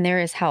 And there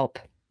is help.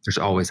 There's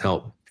always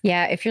help.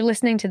 Yeah. If you're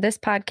listening to this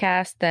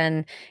podcast,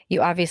 then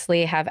you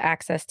obviously have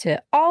access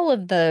to all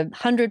of the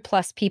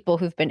 100+ people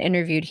who've been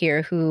interviewed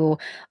here who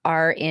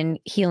are in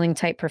healing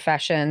type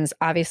professions.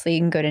 Obviously,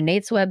 you can go to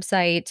Nate's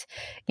website.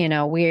 You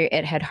know, we're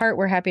at Head Heart.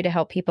 We're happy to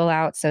help people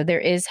out. So there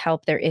is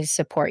help. There is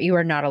support. You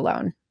are not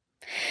alone.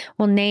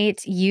 Well,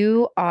 Nate,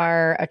 you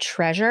are a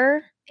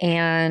treasure.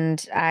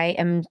 And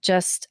I'm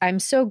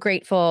so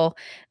grateful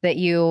that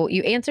you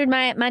answered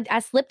I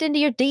slipped into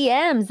your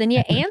DMs and you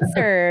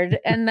answered.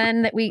 And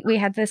then we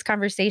had this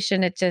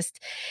conversation. It just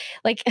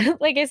like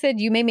I said,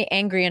 you made me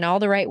angry in all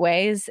the right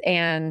ways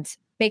and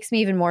makes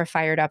me even more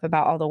fired up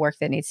about all the work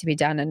that needs to be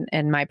done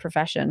in my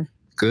profession.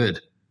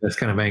 Good. That's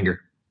kind of anger.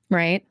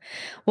 Right.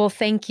 Well,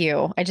 thank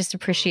you. I just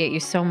appreciate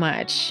you so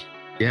much.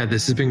 Yeah,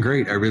 this has been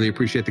great. I really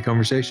appreciate the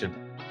conversation.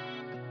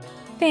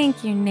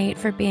 Thank you, Nate,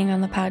 for being on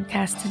the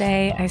podcast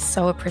today. I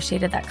so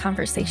appreciated that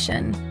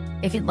conversation.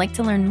 If you'd like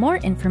to learn more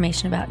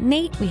information about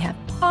Nate, we have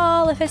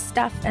all of his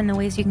stuff and the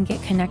ways you can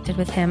get connected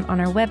with him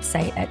on our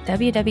website at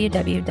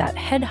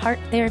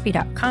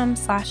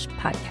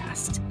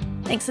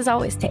www.headhearttherapy.com/podcast. Thanks as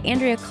always to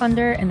Andrea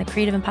Klunder and the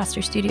Creative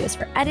Imposter Studios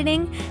for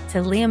editing, to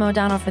Liam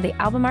O'Donnell for the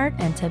album art,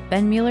 and to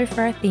Ben Mueller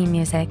for our theme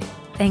music.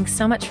 Thanks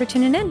so much for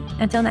tuning in.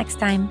 Until next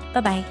time,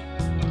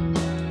 bye-bye.